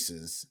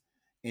increases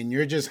and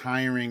you're just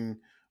hiring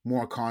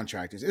more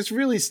contractors, it's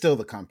really still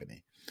the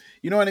company.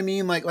 You know what I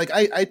mean?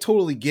 I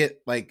totally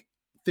get, like,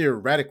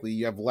 theoretically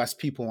you have less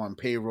people on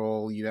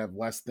payroll, you have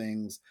less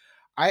things.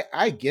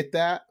 I get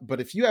that, but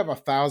if you have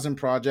 1,000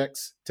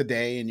 projects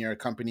today and you're a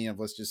company of,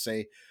 let's just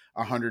say,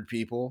 100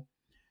 people,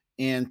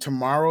 and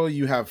tomorrow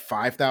you have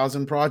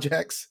 5,000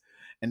 projects,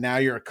 and now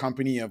you're a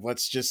company of,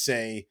 let's just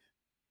say,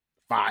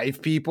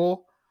 5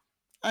 people.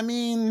 I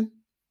mean,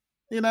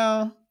 you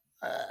know,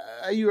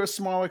 are you a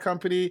smaller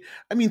company?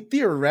 I mean,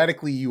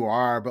 theoretically you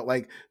are, but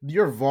like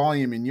your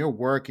volume and your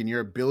work and your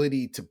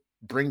ability to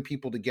bring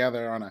people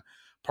together on a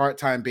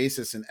part-time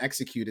basis and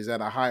execute is at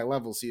a high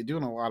level. So you're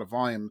doing a lot of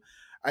volume.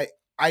 I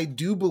I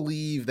do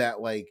believe that,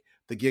 like,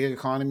 the gig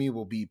economy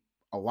will be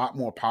a lot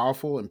more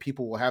powerful and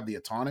people will have the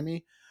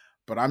autonomy,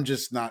 but I'm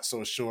just not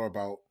so sure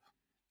about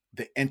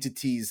the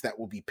entities that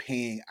will be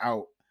paying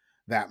out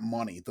that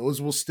money.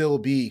 Those will still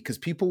be, because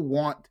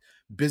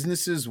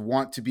businesses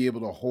want to be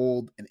able to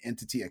hold an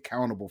entity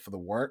accountable for the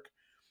work.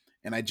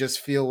 And I just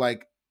feel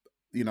like,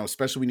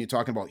 especially when you're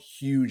talking about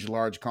huge,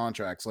 large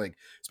contracts, like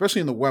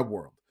especially in the web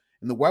world.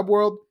 In the web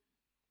world,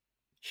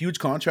 huge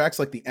contracts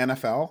like the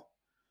NFL,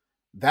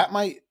 that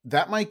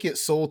might get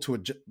sold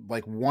to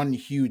like one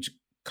huge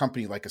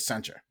company like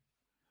Accenture.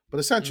 But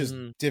Accenture's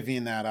Mm-hmm.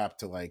 divvying that up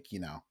to, like,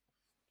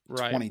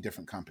 Right. 20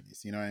 different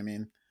companies. You know what I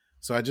mean?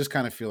 So I just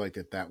kind of feel like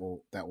that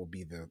will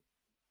be the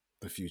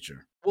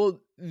future.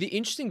 Well, the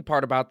interesting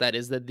part about that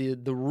is that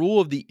the rule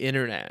of the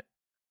internet,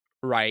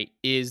 right,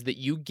 is that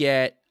you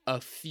get a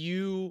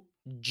few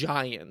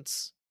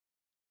giants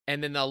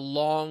and then a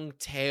long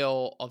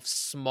tail of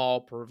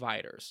small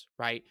providers,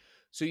 right?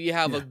 So you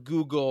have a Yeah.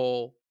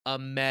 Google, a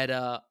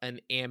Meta, an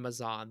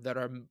Amazon that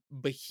are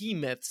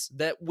behemoths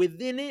that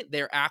within it,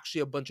 they're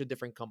actually a bunch of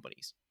different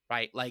companies,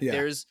 right? Like Yeah.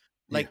 there's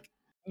Yeah. like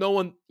no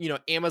one,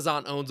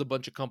 Amazon owns a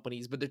bunch of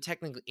companies, but they're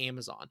technically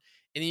Amazon.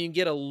 And then you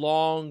get a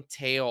long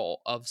tail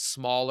of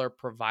smaller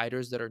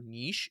providers that are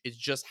niche. It's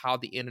just how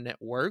the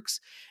internet works.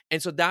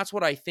 And so that's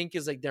what I think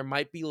is like there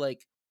might be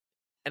like,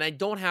 and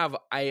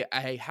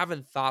I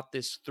haven't thought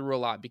this through a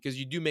lot because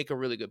you do make a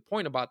really good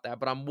point about that,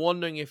 but I'm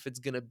wondering if it's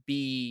going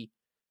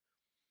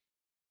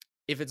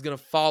to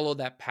follow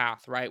that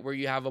path, right? Where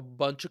you have a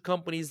bunch of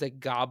companies that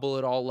gobble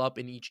it all up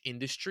in each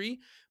industry,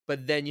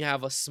 but then you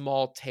have a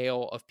small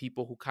tail of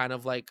people who kind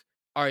of like,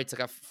 all right, it's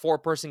like a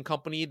 4-person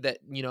company that,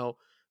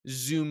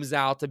 zooms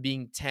out to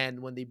being 10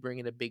 when they bring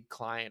in a big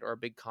client or a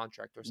big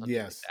contract or something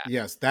like Yes. that.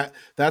 Yes.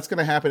 That's going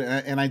to happen,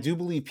 and I do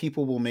believe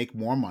people will make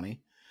more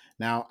money.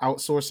 Now,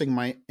 outsourcing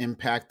might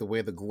impact the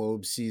way the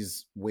globe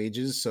sees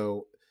wages,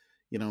 so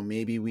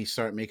maybe we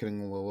start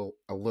making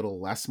a little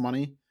less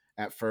money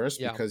at first,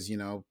 Yeah. because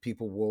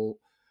people will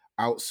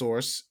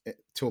outsource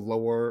to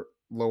lower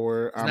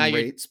Cuz now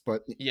rates,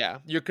 but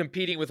you're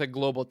competing with a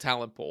global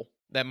talent pool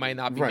that might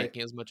not be right.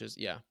 making as much as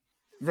yeah.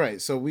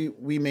 Right. So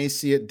we may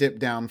see it dip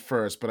down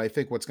first, but I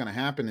think what's going to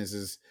happen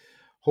is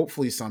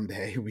hopefully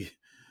someday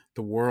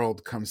the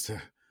world comes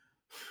to,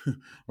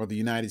 or the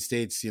United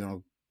States,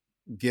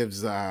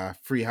 gives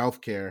free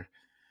healthcare,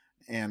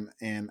 and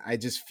I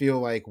just feel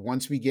like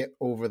once we get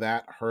over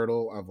that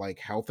hurdle of, like,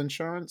 health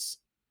insurance,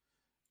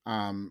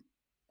 um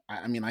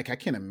I mean, like, I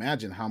can't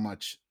imagine how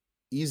much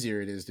easier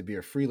it is to be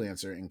a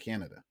freelancer in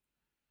Canada.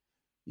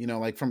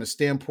 Like, from a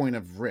standpoint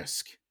of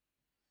risk,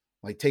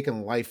 like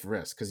taking life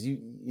risk, because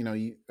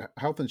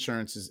health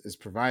insurance is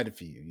provided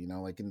for you,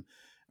 like in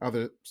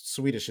other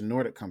Swedish and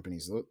Nordic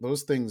companies.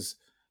 Those things,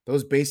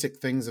 those basic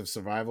things of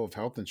survival of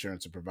health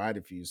insurance are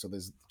provided for you, so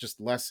there's just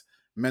less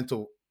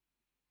mental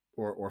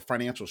or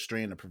financial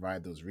strain to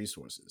provide those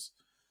resources.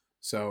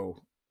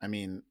 So, I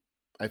mean,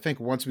 I think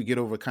once we get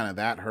over kind of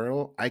that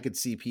hurdle, I could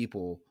see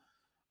people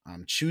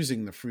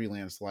choosing the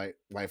freelance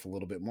life a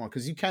little bit more,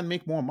 because you can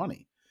make more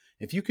money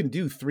if you can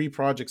do 3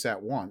 projects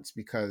at once.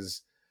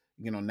 Because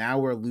now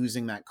we're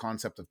losing that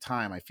concept of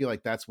time. I feel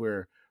like that's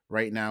where,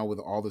 right now, with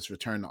all this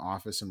return to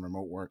office and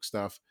remote work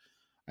stuff,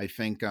 I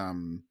think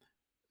that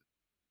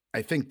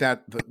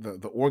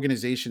the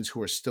organizations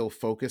who are still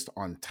focused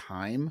on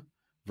time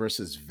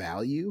versus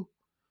value,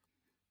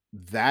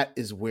 that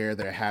is where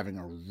they're having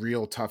a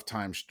real tough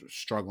time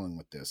struggling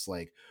with this.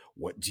 Like,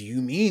 what do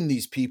you mean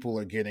these people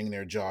are getting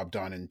their job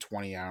done in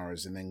 20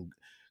 hours and then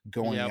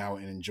going Yep. out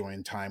and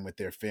enjoying time with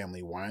their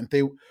family? Why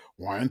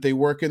aren't they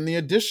working the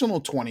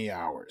additional 20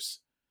 hours?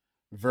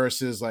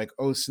 Versus, like,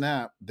 oh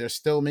snap, they're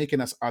still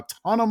making us a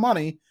ton of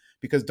money,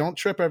 because, don't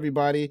trip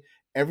everybody,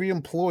 every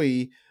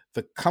employee,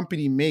 the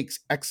company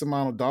makes X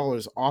amount of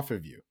dollars off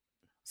of you.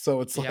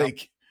 So it's Yep.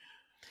 like,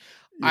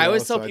 I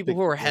always so tell I people think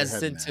who are they're heading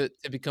hesitant there.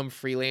 to become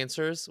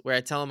freelancers, where I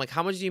tell them like,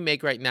 how much do you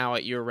make right now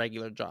at your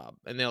regular job?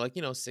 And they're like,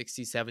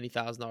 60,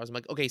 $70,000. I'm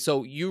like, okay,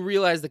 so you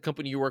realize the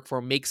company you work for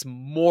makes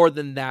more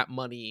than that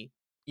money,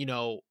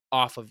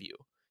 off of you.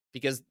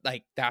 Because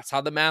like that's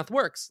how the math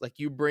works. Like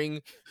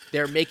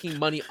they're making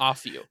money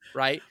off you,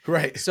 right?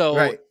 Right, So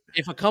right.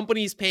 if a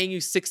company is paying you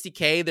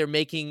 60K, they're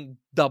making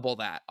double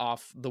that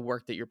off the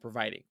work that you're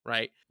providing,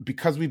 right?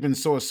 Because we've been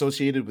so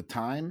associated with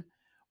time,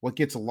 What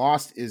gets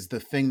lost is the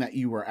thing that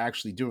you were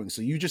actually doing.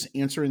 So you just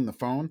answering the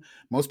phone,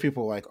 most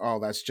people are like, oh,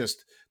 that's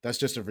just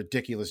a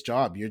ridiculous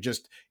job. You're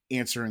just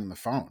answering the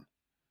phone.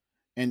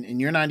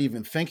 And you're not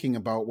even thinking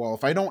about, well,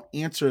 if I don't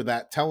answer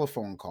that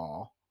telephone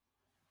call,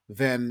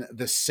 then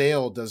the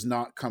sale does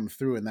not come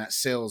through, and that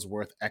sale is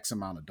worth X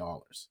amount of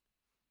dollars.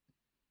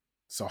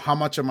 So how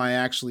much am I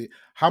actually,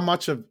 how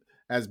much of,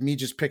 as me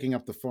just picking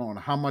up the phone,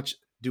 how much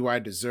do I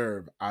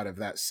deserve out of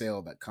that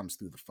sale that comes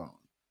through the phone?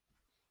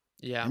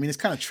 I Yeah. mean, it's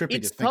kind of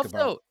trippy to It's think tough about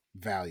though.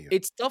 value.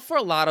 It's tough for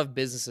a lot of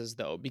businesses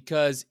though,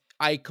 because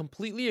I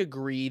completely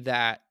agree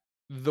that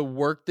the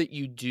work that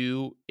you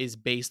do is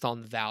based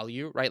on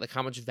value, right? Like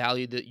how much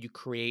value that you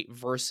create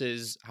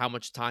versus how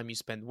much time you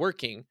spend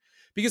working.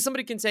 Because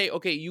somebody can say,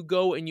 okay, you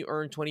go and you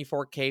earn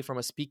 24K from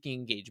a speaking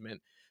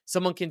engagement.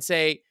 Someone can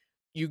say,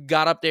 you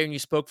got up there and you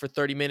spoke for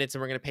 30 minutes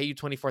and we're going to pay you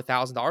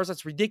 $24,000.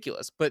 That's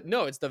ridiculous. But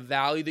no, it's the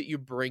value that you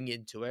bring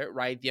into it,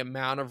 right? The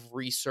amount of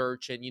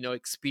research and,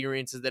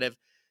 experiences that have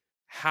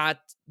had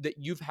that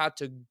you've had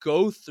to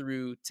go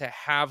through to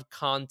have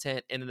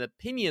content and an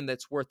opinion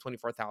that's worth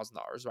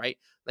 $24,000, right?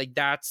 Like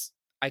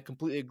I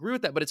completely agree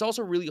with that, but it's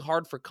also really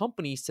hard for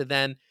companies to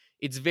then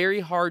it's very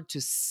hard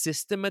to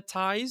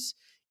systematize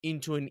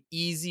into an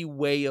easy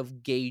way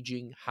of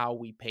gauging how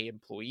we pay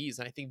employees.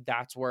 And I think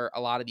that's where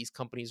a lot of these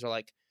companies are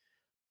like,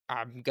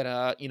 I'm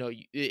gonna,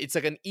 it's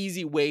like an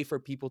easy way for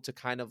people to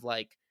kind of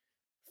like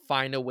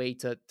find a way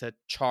to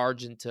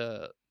charge and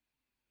to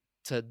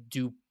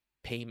do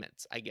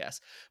payments, I guess.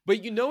 But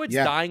it's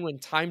Yeah. dying when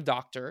Time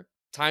Doctor,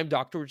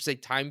 which is a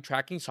time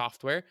tracking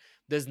software,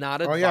 does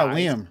not Oh yeah, advise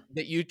Liam.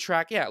 that you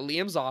track. Yeah,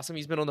 Liam's awesome.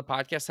 He's been on the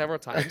podcast several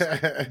times.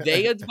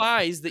 They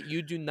advise that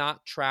you do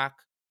not track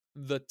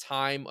the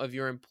time of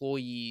your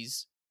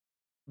employees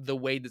the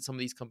way that some of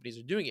these companies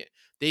are doing it.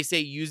 They say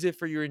use it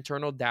for your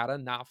internal data,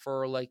 not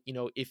for like,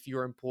 if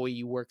your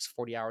employee works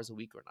 40 hours a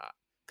week or not,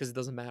 because it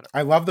doesn't matter.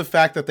 I love the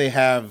fact that they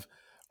have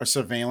a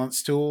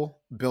surveillance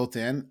tool built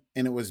in,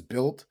 and it was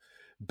built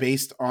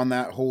based on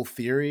that whole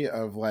theory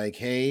of like,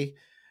 hey,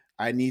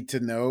 I need to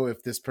know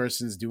if this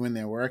person's doing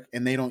their work,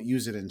 and they don't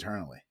use it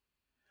internally.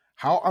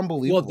 How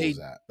Well, unbelievable is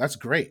that? That's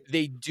great.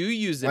 they do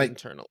use it Like,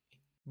 internally,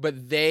 but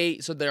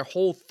so their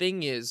whole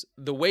thing is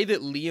the way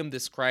that Liam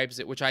describes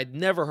it, which I'd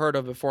never heard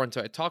of before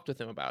until I talked with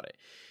him about it,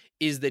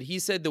 is that he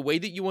said the way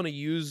that you want to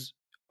use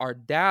our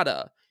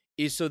data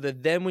is so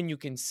that then when you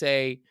can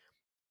say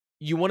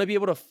you want to be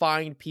able to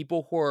find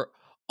people who are,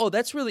 oh,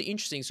 that's really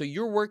interesting. So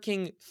you're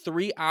working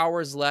 3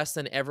 hours less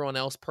than everyone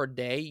else per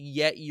day,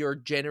 yet you're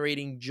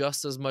generating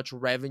just as much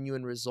revenue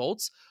and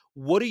results.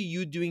 What are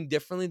you doing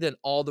differently than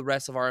all the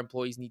rest of our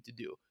employees need to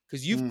do?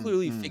 Because you've mm,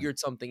 clearly mm, figured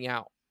something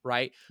out,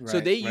 right? So right,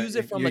 they right. use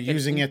it from You're like an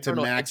using it to internal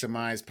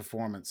maximize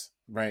performance.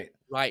 Right,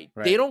 right.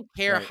 They right, don't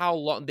care right. how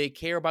long they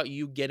care about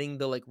you getting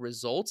the like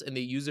results, and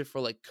they use it for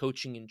like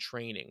coaching and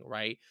training,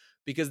 right?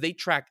 Because they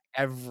track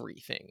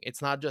everything.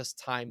 It's not just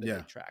time that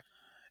they Yeah. track.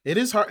 It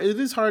is hard. It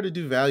is hard to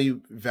do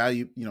value.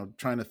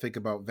 Trying to think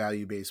about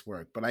value based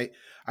work. But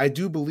I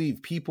do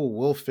believe people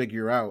will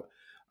figure out.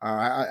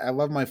 I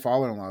love my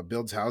father-in-law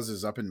builds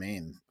houses up in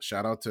Maine.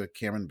 Shout out to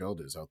Cameron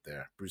Builders out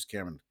there, Bruce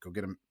Cameron. Go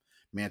get a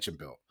mansion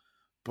built.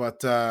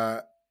 But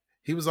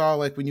he was all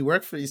like, when you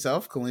work for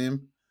yourself,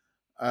 Kaleem,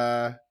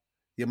 uh,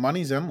 your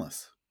money's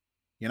endless.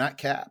 You're not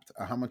capped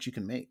on how much you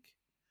can make.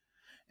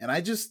 And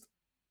I just,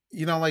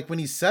 like when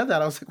he said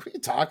that, I was like, what are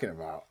you talking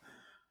about?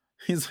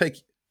 He's like,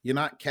 you're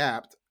not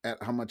capped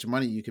at how much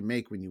money you can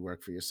make when you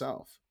work for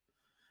yourself.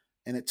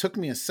 And it took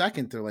me a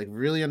second to like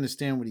really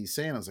understand what he's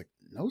saying. I was like,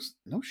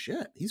 no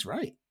shit. He's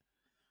right.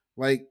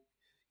 Like,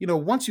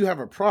 once you have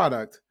a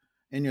product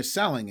and you're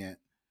selling it,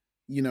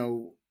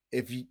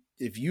 if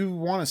you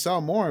want to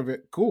sell more of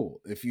it,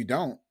 cool. If you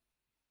don't,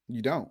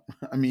 you don't.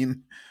 I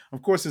mean,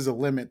 of course there's a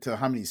limit to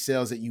how many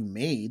sales that you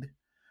made,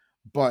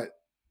 but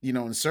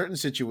in certain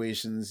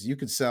situations you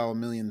could sell a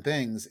million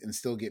things and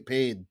still get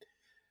paid.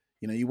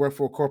 You work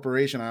for a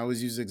corporation. I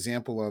always use the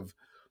example of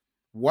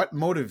what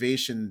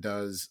motivation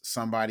does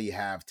somebody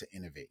have to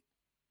innovate?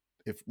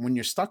 If when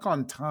you're stuck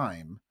on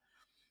time,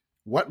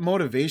 what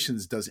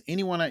motivations does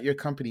anyone at your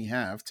company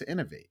have to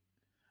innovate?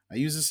 I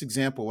use this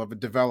example of a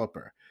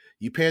developer.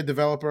 You pay a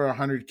developer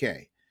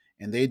 100K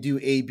and they do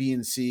A, B,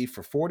 and C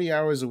for 40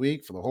 hours a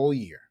week for the whole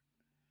year.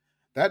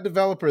 That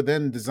developer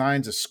then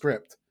designs a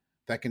script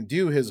that can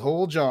do his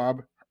whole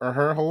job or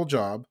her whole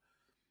job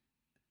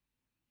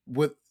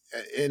with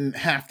in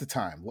half the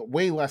time,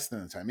 way less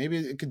than the time. Maybe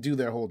it could do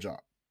their whole job.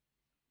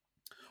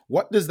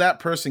 What does that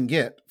person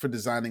get for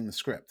designing the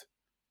script?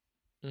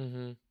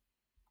 Mm-hmm.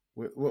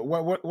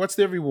 What's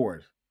their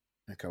reward?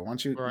 Okay, why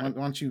Right.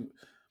 don't you,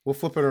 we'll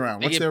flip it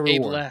around. They What's get their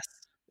paid reward? less.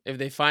 If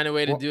they find a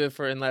way to Well, do it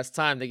for in less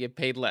time, they get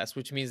paid less,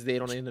 which means they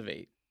don't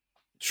innovate.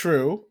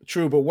 true,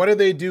 but what do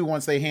they do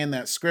once they hand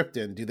that script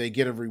in? Do they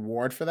get a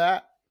reward for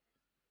that?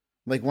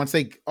 Like once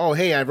oh,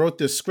 hey, I wrote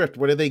this script,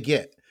 what do they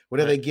get? What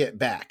do they Right. get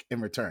back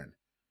in return?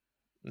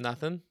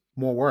 Nothing.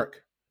 More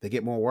work. They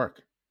get more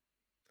work.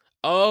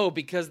 Oh,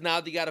 because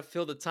now they got to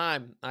fill the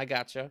time. I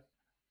gotcha.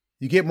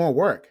 You get more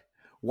work.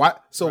 Why?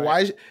 So Right.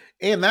 why?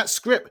 And that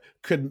script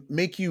could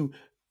make you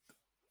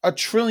 $1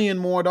 trillion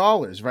more,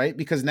 right?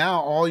 Because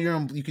now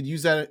you could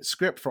use that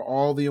script for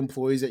all the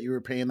employees that you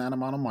were paying that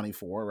amount of money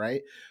for,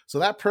 right? So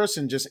that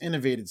person just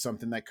innovated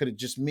something that could have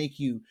just make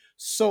you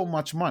so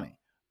much money.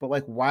 But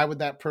like, why would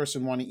that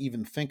person want to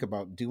even think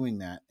about doing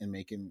that and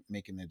making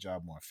their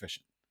job more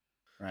efficient,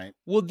 right?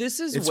 Well, this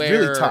is It's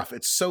really where tough.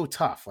 It's so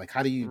tough. Like,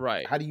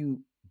 right. how do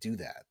you do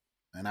that?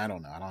 And I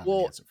don't know. I don't have an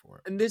Well, answer for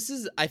it. and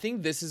I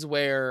think this is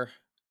where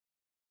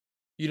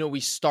we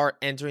start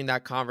entering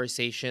that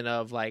conversation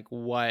of like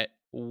what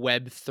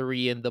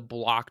Web3 and the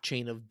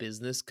blockchain of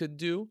business could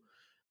do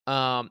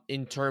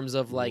in terms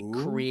of like Ooh,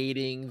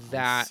 creating I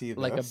that see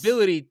like this.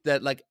 ability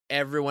that like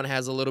everyone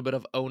has a little bit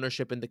of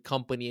ownership in the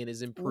company and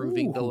is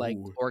improving the like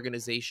Ooh.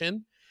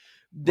 organization.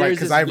 Right, There's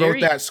because this I wrote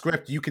very that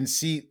script. You can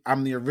see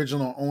I'm the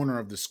original owner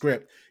of the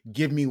script.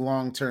 Give me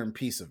long-term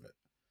piece of it.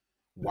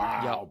 Yep.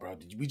 Wow, bro.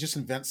 Did we just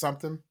invent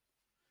something?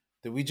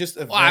 Did we just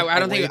Well, invent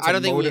a way I to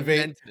don't think we motivate?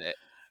 invented it.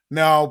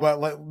 No,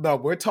 but no,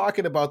 we're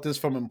talking about this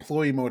from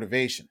employee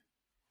motivation.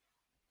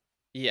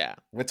 Yeah.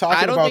 We're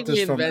I talking don't about think we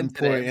this from invented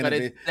employee it, but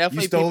it's innovation.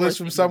 You definitely stole people are this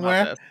from thinking about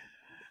somewhere? this.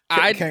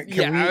 I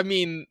Can I we,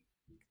 mean,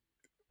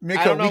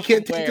 I Miko? don't We know from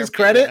can't take where, this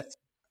but yes. credit.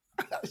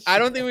 I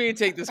don't think we can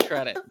take this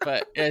credit,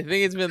 but I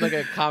think it's been like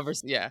a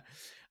conversation. Yeah.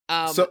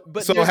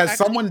 But So there's has actually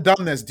someone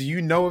done this? Do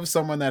you know of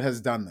someone that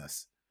has done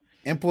this?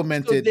 so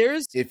Implemented.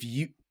 there's If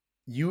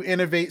you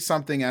innovate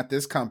something at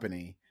this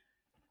company,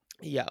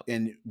 yeah.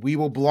 and we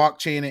will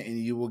blockchain it, and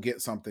you will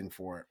get something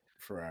for it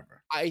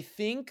forever. I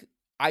think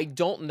I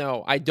don't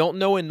know. I don't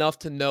know enough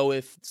to know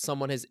if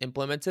someone has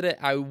implemented it.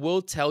 I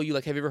will tell you,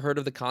 like, have you ever heard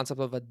of the concept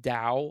of a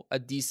DAO, a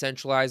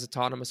decentralized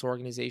autonomous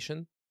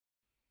organization?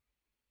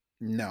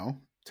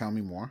 No, tell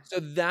me more. So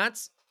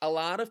that's a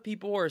lot of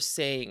people are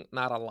saying,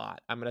 not a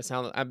lot. I'm gonna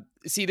sound. I'm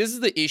see. This is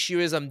the issue.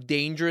 Is I'm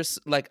dangerous.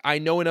 Like I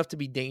know enough to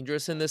be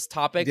dangerous in this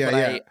topic, Yeah, but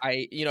yeah.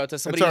 to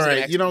It's somebody all who's an right.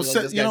 expert, like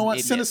this You guy's know an what?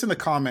 Send idiot. us in the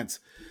comments.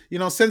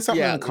 Send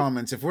something in Yeah, the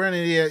comments. If we're an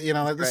idiot,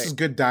 this right. is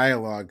good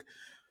dialogue.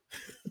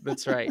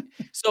 That's right.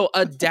 So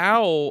a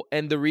DAO,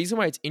 and the reason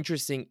why it's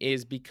interesting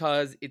is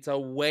because it's a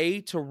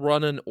way to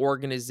run an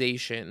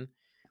organization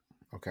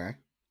Okay.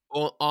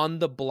 on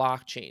the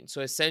blockchain.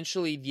 So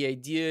essentially, the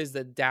idea is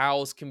that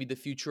DAOs can be the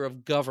future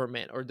of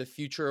government or the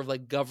future of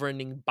like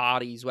governing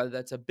bodies, whether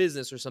that's a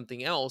business or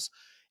something else.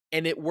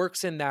 And it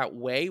works in that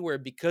way where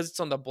because it's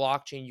on the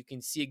blockchain, you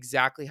can see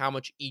exactly how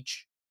much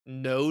each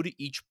node,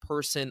 each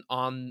person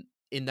on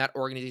in that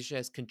organization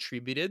has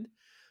contributed.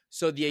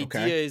 So the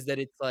Okay. idea is that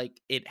it's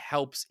like it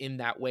helps in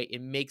that way.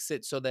 It makes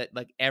it so that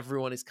like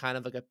everyone is kind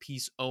of like a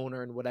piece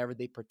owner in whatever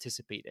they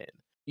participate in.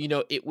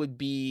 It would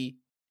be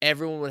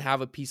everyone would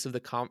have a piece of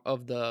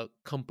of the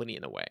company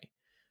in a way.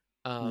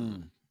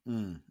 Um,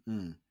 Mm,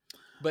 mm.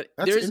 but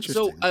That's there's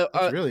so interesting.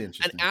 That's really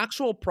interesting. an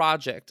actual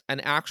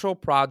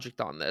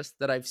project on this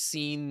that I've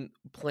seen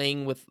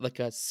playing with like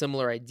a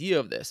similar idea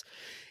of this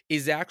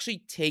is actually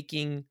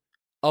taking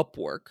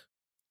Upwork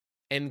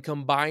and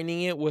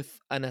combining it with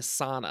an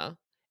Asana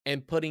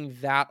and putting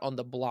that on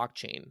the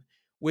blockchain,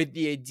 with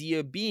the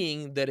idea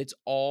being that it's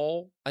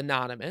all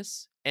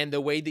anonymous. And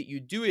the way that you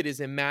do it is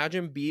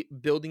imagine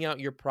building out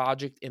your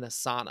project in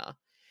Asana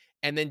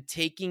and then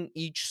taking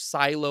each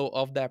silo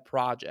of that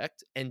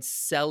project and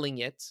selling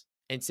it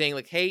and saying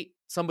like, hey,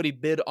 somebody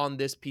bid on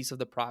this piece of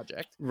the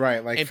project.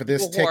 Right. Like And for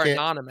this people who are ticket,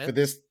 anonymous,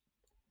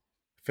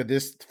 for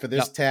this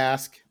yep,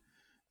 task,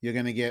 you're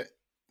gonna get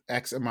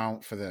X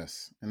amount for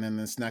this. And then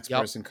this next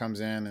yep. person comes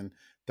in and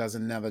does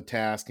another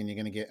task, and you're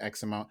gonna get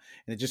X amount.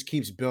 And it just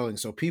keeps building.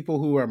 So people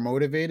who are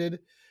motivated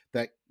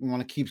that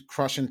want to keep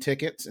crushing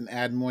tickets and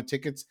add more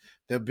tickets,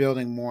 they're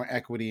building more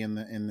equity in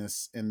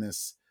this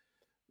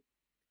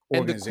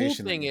And the cool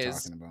organization that thing you're is,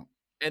 talking about.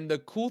 and the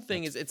cool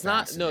thing is, That's it's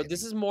not, no,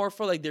 this fascinating. is more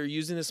for like they're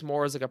using this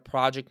more as like a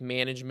project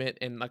management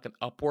and like an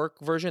Upwork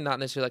version, not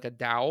necessarily like a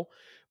DAO.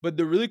 But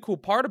the really cool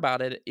part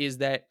about it is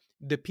that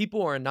the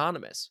people are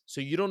anonymous.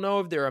 So you don't know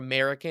if they're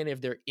American,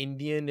 if they're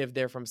Indian, if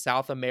they're from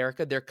South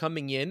America. They're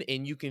coming in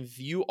and you can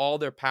view all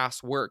their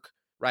past work,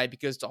 right?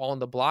 Because it's all on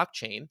the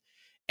blockchain.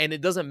 And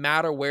it doesn't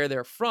matter where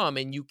they're from.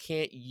 And you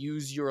can't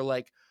use your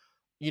like,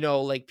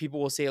 like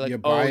people will say like, Your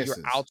 "Oh, you're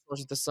biases.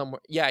 outsourcing to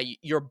somewhere." Yeah,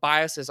 your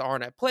biases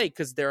aren't at play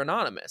because they're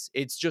anonymous.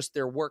 It's just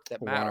their work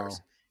that matters.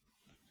 Wow.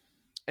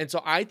 And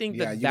so I think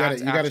Yeah, that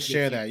that's you gotta actually the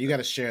share that. You future.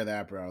 gotta share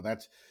that, bro.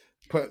 That's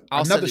put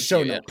I'll another send it to show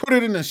you. Yeah, note. Put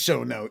it in the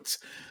show notes.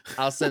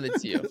 I'll send it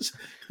to you.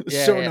 The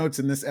Yeah, show yeah. notes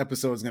in this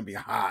episode is gonna be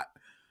hot.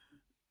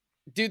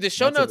 Dude, the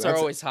show notes are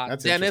always hot.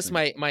 That's Dennis,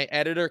 interesting. my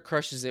editor,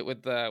 crushes it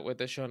with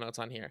the show notes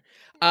on here.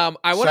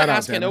 I want to Shout out,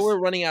 ask. I know Dennis. we're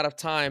running out of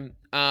time.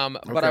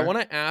 But I Okay. want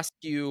to ask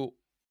you.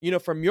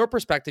 From your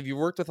perspective, you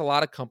worked with a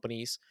lot of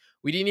companies.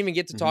 We didn't even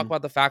get to talk Mm-hmm.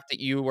 about the fact that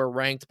you were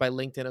ranked by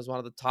LinkedIn as one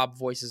of the top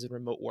voices in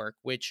remote work,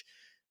 which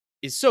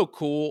is so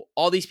cool.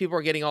 All these people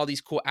are getting all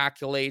these cool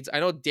accolades. I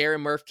know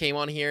Darren Murph came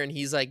on here and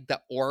he's like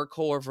the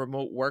oracle of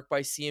remote work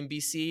by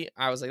CNBC.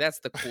 I was like, that's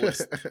the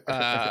coolest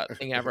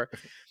thing ever.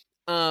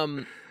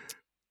 Um,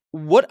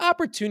 what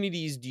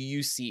opportunities do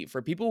you see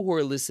for people who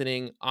are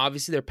listening?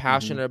 Obviously, they're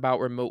Mm-hmm. passionate about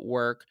remote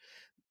work.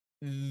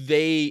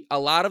 a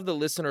lot of the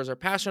listeners are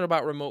passionate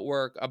about remote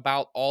work,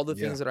 about all the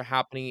Yeah. things that are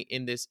happening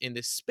in this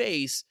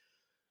space,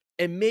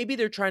 and maybe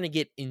they're trying to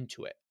get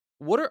into it.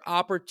 What are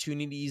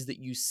opportunities that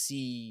you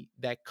see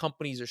that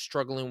companies are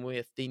struggling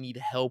with, they need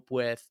help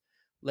with?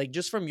 Like,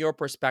 just from your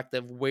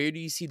perspective, where do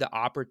you see the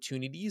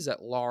opportunities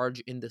at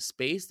large in the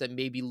space that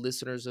maybe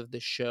listeners of the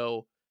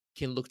show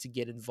can look to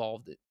get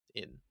involved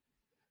in?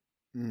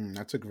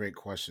 That's a great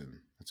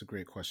question. That's a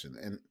great question.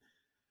 And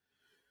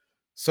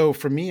so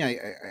for me,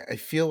 I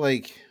feel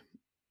like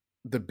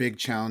the big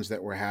challenge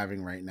that we're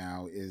having right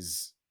now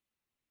is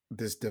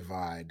this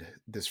divide,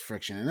 this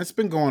friction, and it's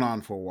been going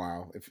on for a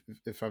while.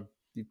 If I've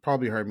You've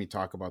probably heard me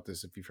talk about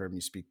this if you've heard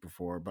me speak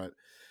before, but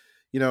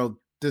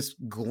this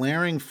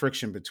glaring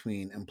friction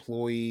between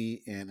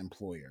employee and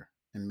employer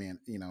and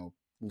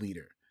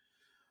leader.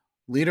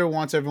 Leader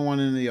wants everyone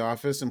in the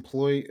office.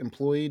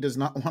 Employee does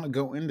not want to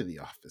go into the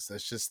office.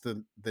 That's just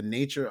the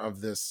nature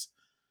of this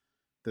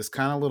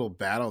kind of little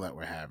battle that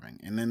we're having,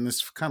 and then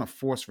this kind of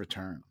forced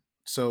return.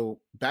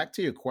 So back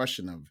to your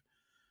question of,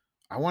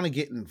 I want to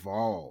get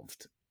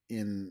involved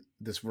in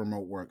this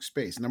remote work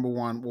space. Number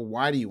one, well,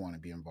 why do you want to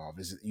be involved?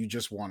 Is it you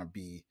just want to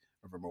be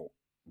a remote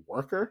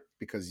worker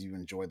because you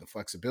enjoy the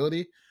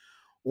flexibility,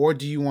 or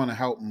do you want to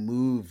help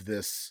move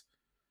this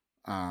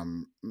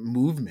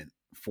movement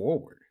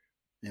forward?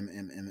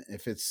 And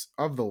if it's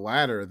of the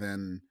latter,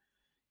 then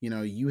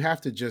you have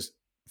to just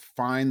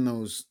find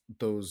those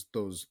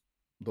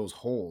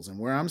holes. And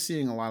where I'm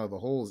seeing a lot of the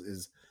holes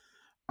is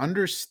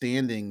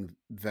understanding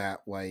that,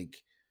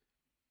 like,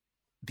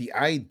 the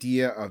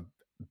idea of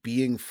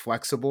being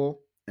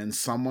flexible and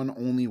someone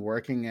only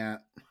working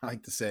at, I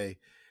like to say,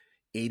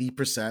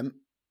 80%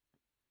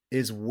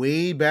 is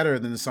way better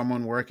than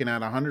someone working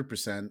at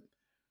 100%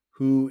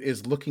 who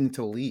is looking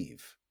to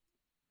leave.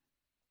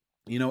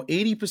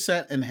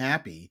 80% and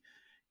happy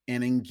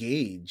and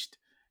engaged.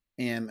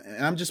 And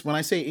I'm just, when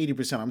I say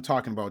 80%, I'm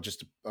talking about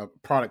just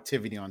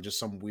productivity on just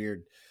some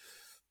weird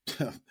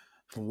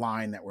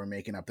line that we're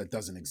making up that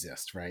doesn't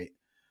exist, right?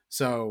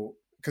 So,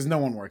 because no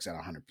one works at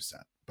 100%.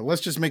 But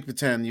let's just make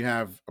pretend you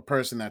have a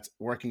person that's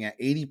working at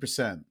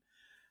 80%.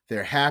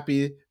 They're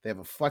happy, they have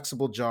a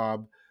flexible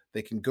job,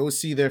 they can go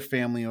see their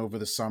family over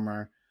the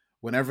summer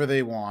whenever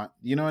they want.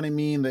 You know what I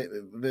mean?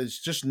 There's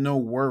just no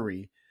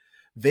worry.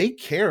 They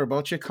care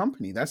about your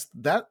company.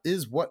 That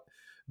is what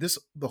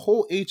the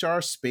whole HR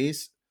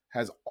space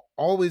has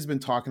always been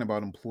talking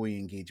about: employee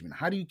engagement.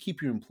 How do you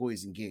keep your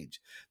employees engaged?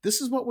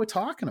 This is what we're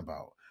talking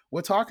about.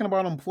 We're talking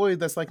about an employee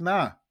that's like,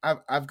 nah,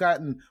 I've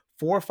gotten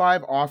 4 or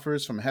 5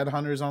 offers from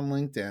headhunters on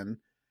LinkedIn,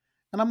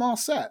 and I'm all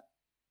set.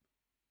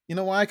 You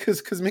know why?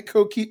 Because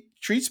Mitko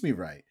treats me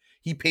right.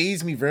 He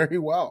pays me very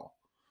well,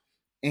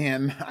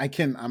 and I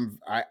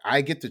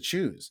get to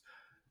choose.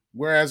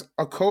 Whereas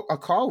a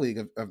colleague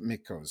of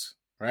Mitko's,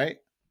 right?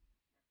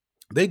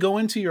 They go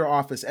into your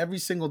office every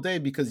single day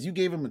because you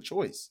gave them a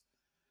choice.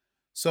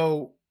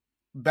 So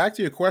back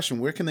to your question,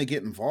 where can they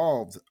get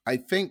involved? I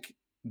think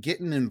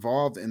getting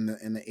involved in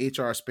the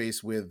HR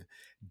space with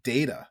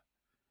data,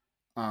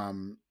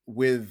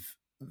 with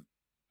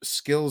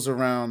skills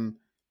around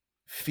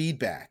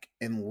feedback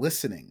and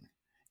listening,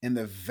 and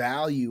the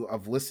value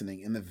of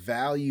listening and the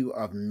value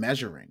of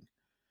measuring.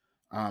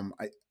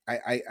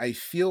 I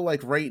feel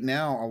like right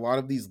now a lot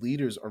of these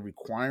leaders are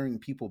requiring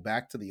people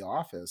back to the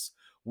office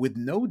with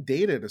no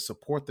data to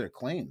support their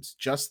claims.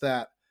 Just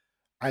that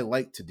I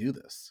like to do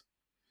this.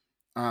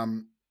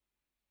 Um,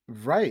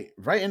 right,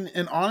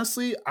 and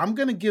honestly, I'm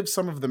gonna give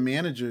some of the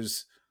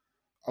managers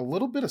a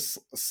little bit of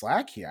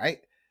slack here.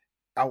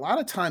 A lot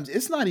of times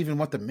it's not even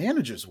what the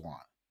managers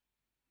want.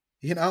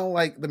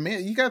 Like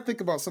you got to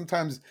think about,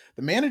 sometimes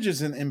the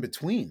managers in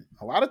between.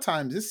 A lot of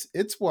times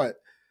it's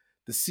what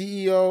the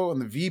CEO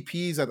and the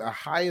VPs at the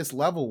highest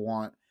level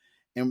want,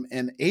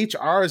 and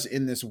HR's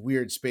in this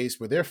weird space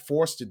where they're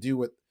forced to do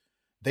what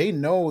they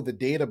know, the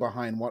data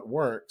behind what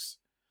works.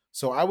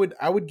 So I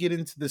would get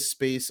into this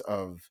space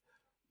of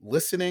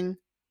listening,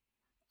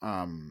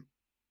 um,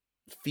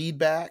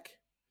 feedback.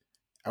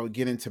 I would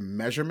get into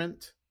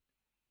measurement,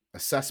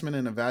 assessment,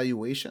 and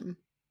evaluation,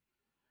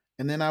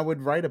 and then I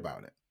would write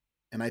about it.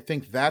 And I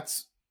think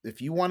that's,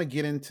 if you want to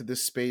get into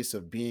this space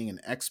of being an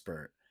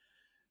expert,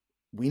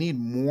 we need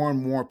more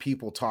and more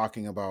people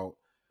talking about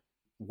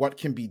what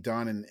can be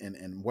done,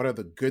 and what are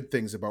the good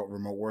things about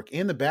remote work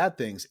and the bad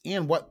things,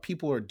 and what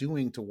people are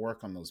doing to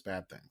work on those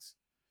bad things.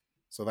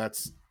 So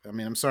that's, I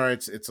mean, I'm sorry,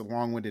 it's a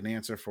long-winded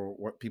answer for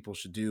what people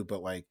should do,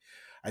 but like,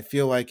 I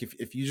feel like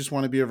if you just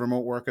want to be a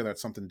remote worker,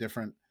 that's something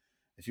different.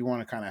 If you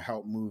want to kind of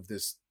help move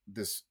this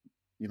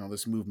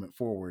movement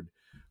forward,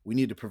 we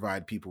need to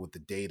provide people with the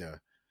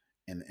data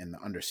and the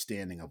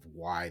understanding of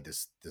why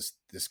this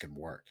can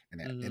work,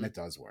 and Mhm. it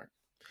does work.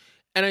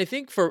 And I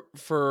think for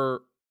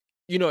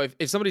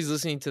if somebody's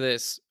listening to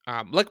this,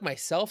 like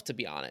myself, to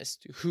be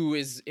honest, who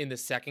is in the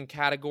second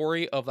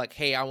category of like,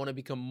 hey, I want to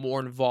become more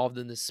involved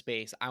in this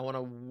space. I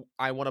want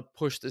to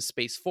push this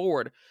space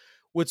forward.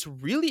 What's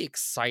really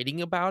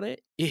exciting about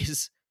it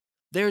is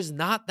there's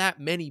not that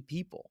many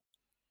people.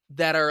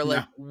 that are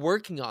like No,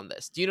 working on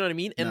this. Do you know what I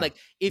mean? And no, like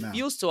it no.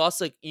 feels to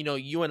us like,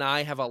 you and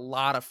I have a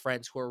lot of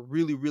friends who are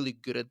really, really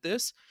good at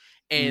this.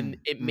 And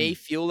Mm, it may mm,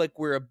 feel like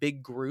we're a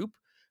big group,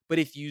 but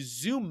if you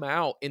zoom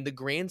out in the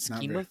grand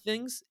not scheme very. of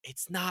things,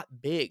 it's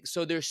not big.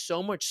 So there's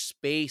so much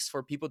space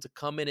for people to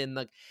come in and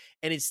like,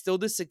 and it's still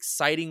this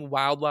exciting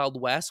wild, wild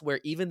west where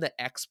even the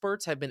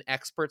experts have been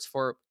experts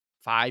for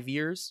 5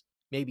 years,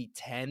 maybe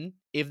 10,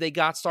 if they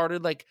got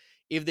started. Like,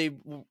 if they,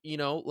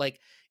 like,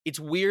 it's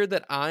weird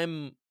that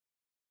I'm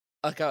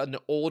like an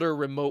older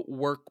remote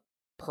work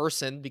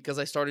person because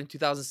I started in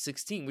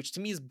 2016, which to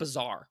me is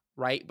bizarre,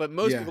 right? But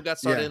most Yeah, people got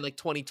started yeah. in like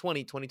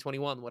 2020,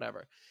 2021,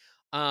 whatever.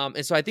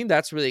 And so I think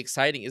that's really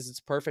exciting. Is it's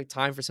perfect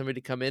time for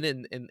somebody to come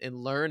in and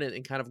learn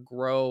and kind of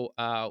grow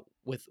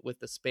with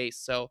the space.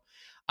 So,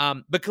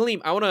 but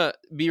Kaleem, I want to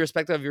be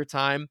respectful of your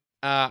time.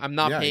 I'm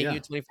not Yeah, paying yeah.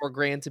 you 24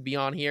 grand to be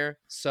on here,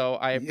 so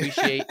I Yeah.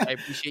 appreciate I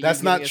appreciate you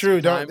That's giving not us your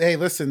true. Don't time. hey,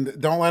 listen,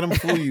 don't let him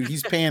fool you.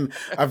 He's paying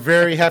a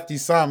very hefty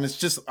sum. It's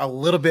just a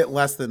little bit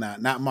less than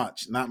that. Not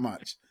much. Not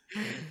much.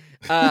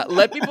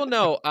 Let people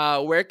know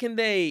where can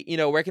they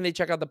where can they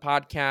check out the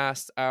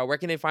podcast, where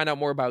can they find out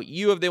more about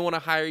you if they want to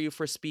hire you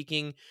for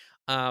speaking,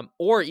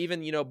 or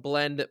even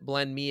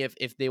blend me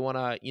if they want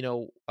to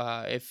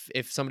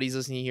if somebody's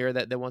listening here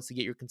that wants to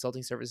get your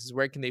consulting services,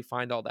 where can they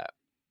find all that?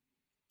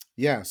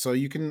 Yeah, so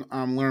you can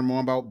learn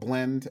more about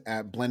Blend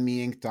at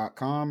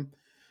blendmeinc.com.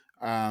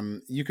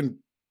 You can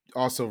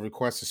also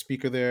request a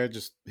speaker there.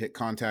 Just hit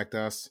contact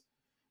us.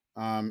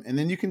 And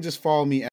then you can just follow me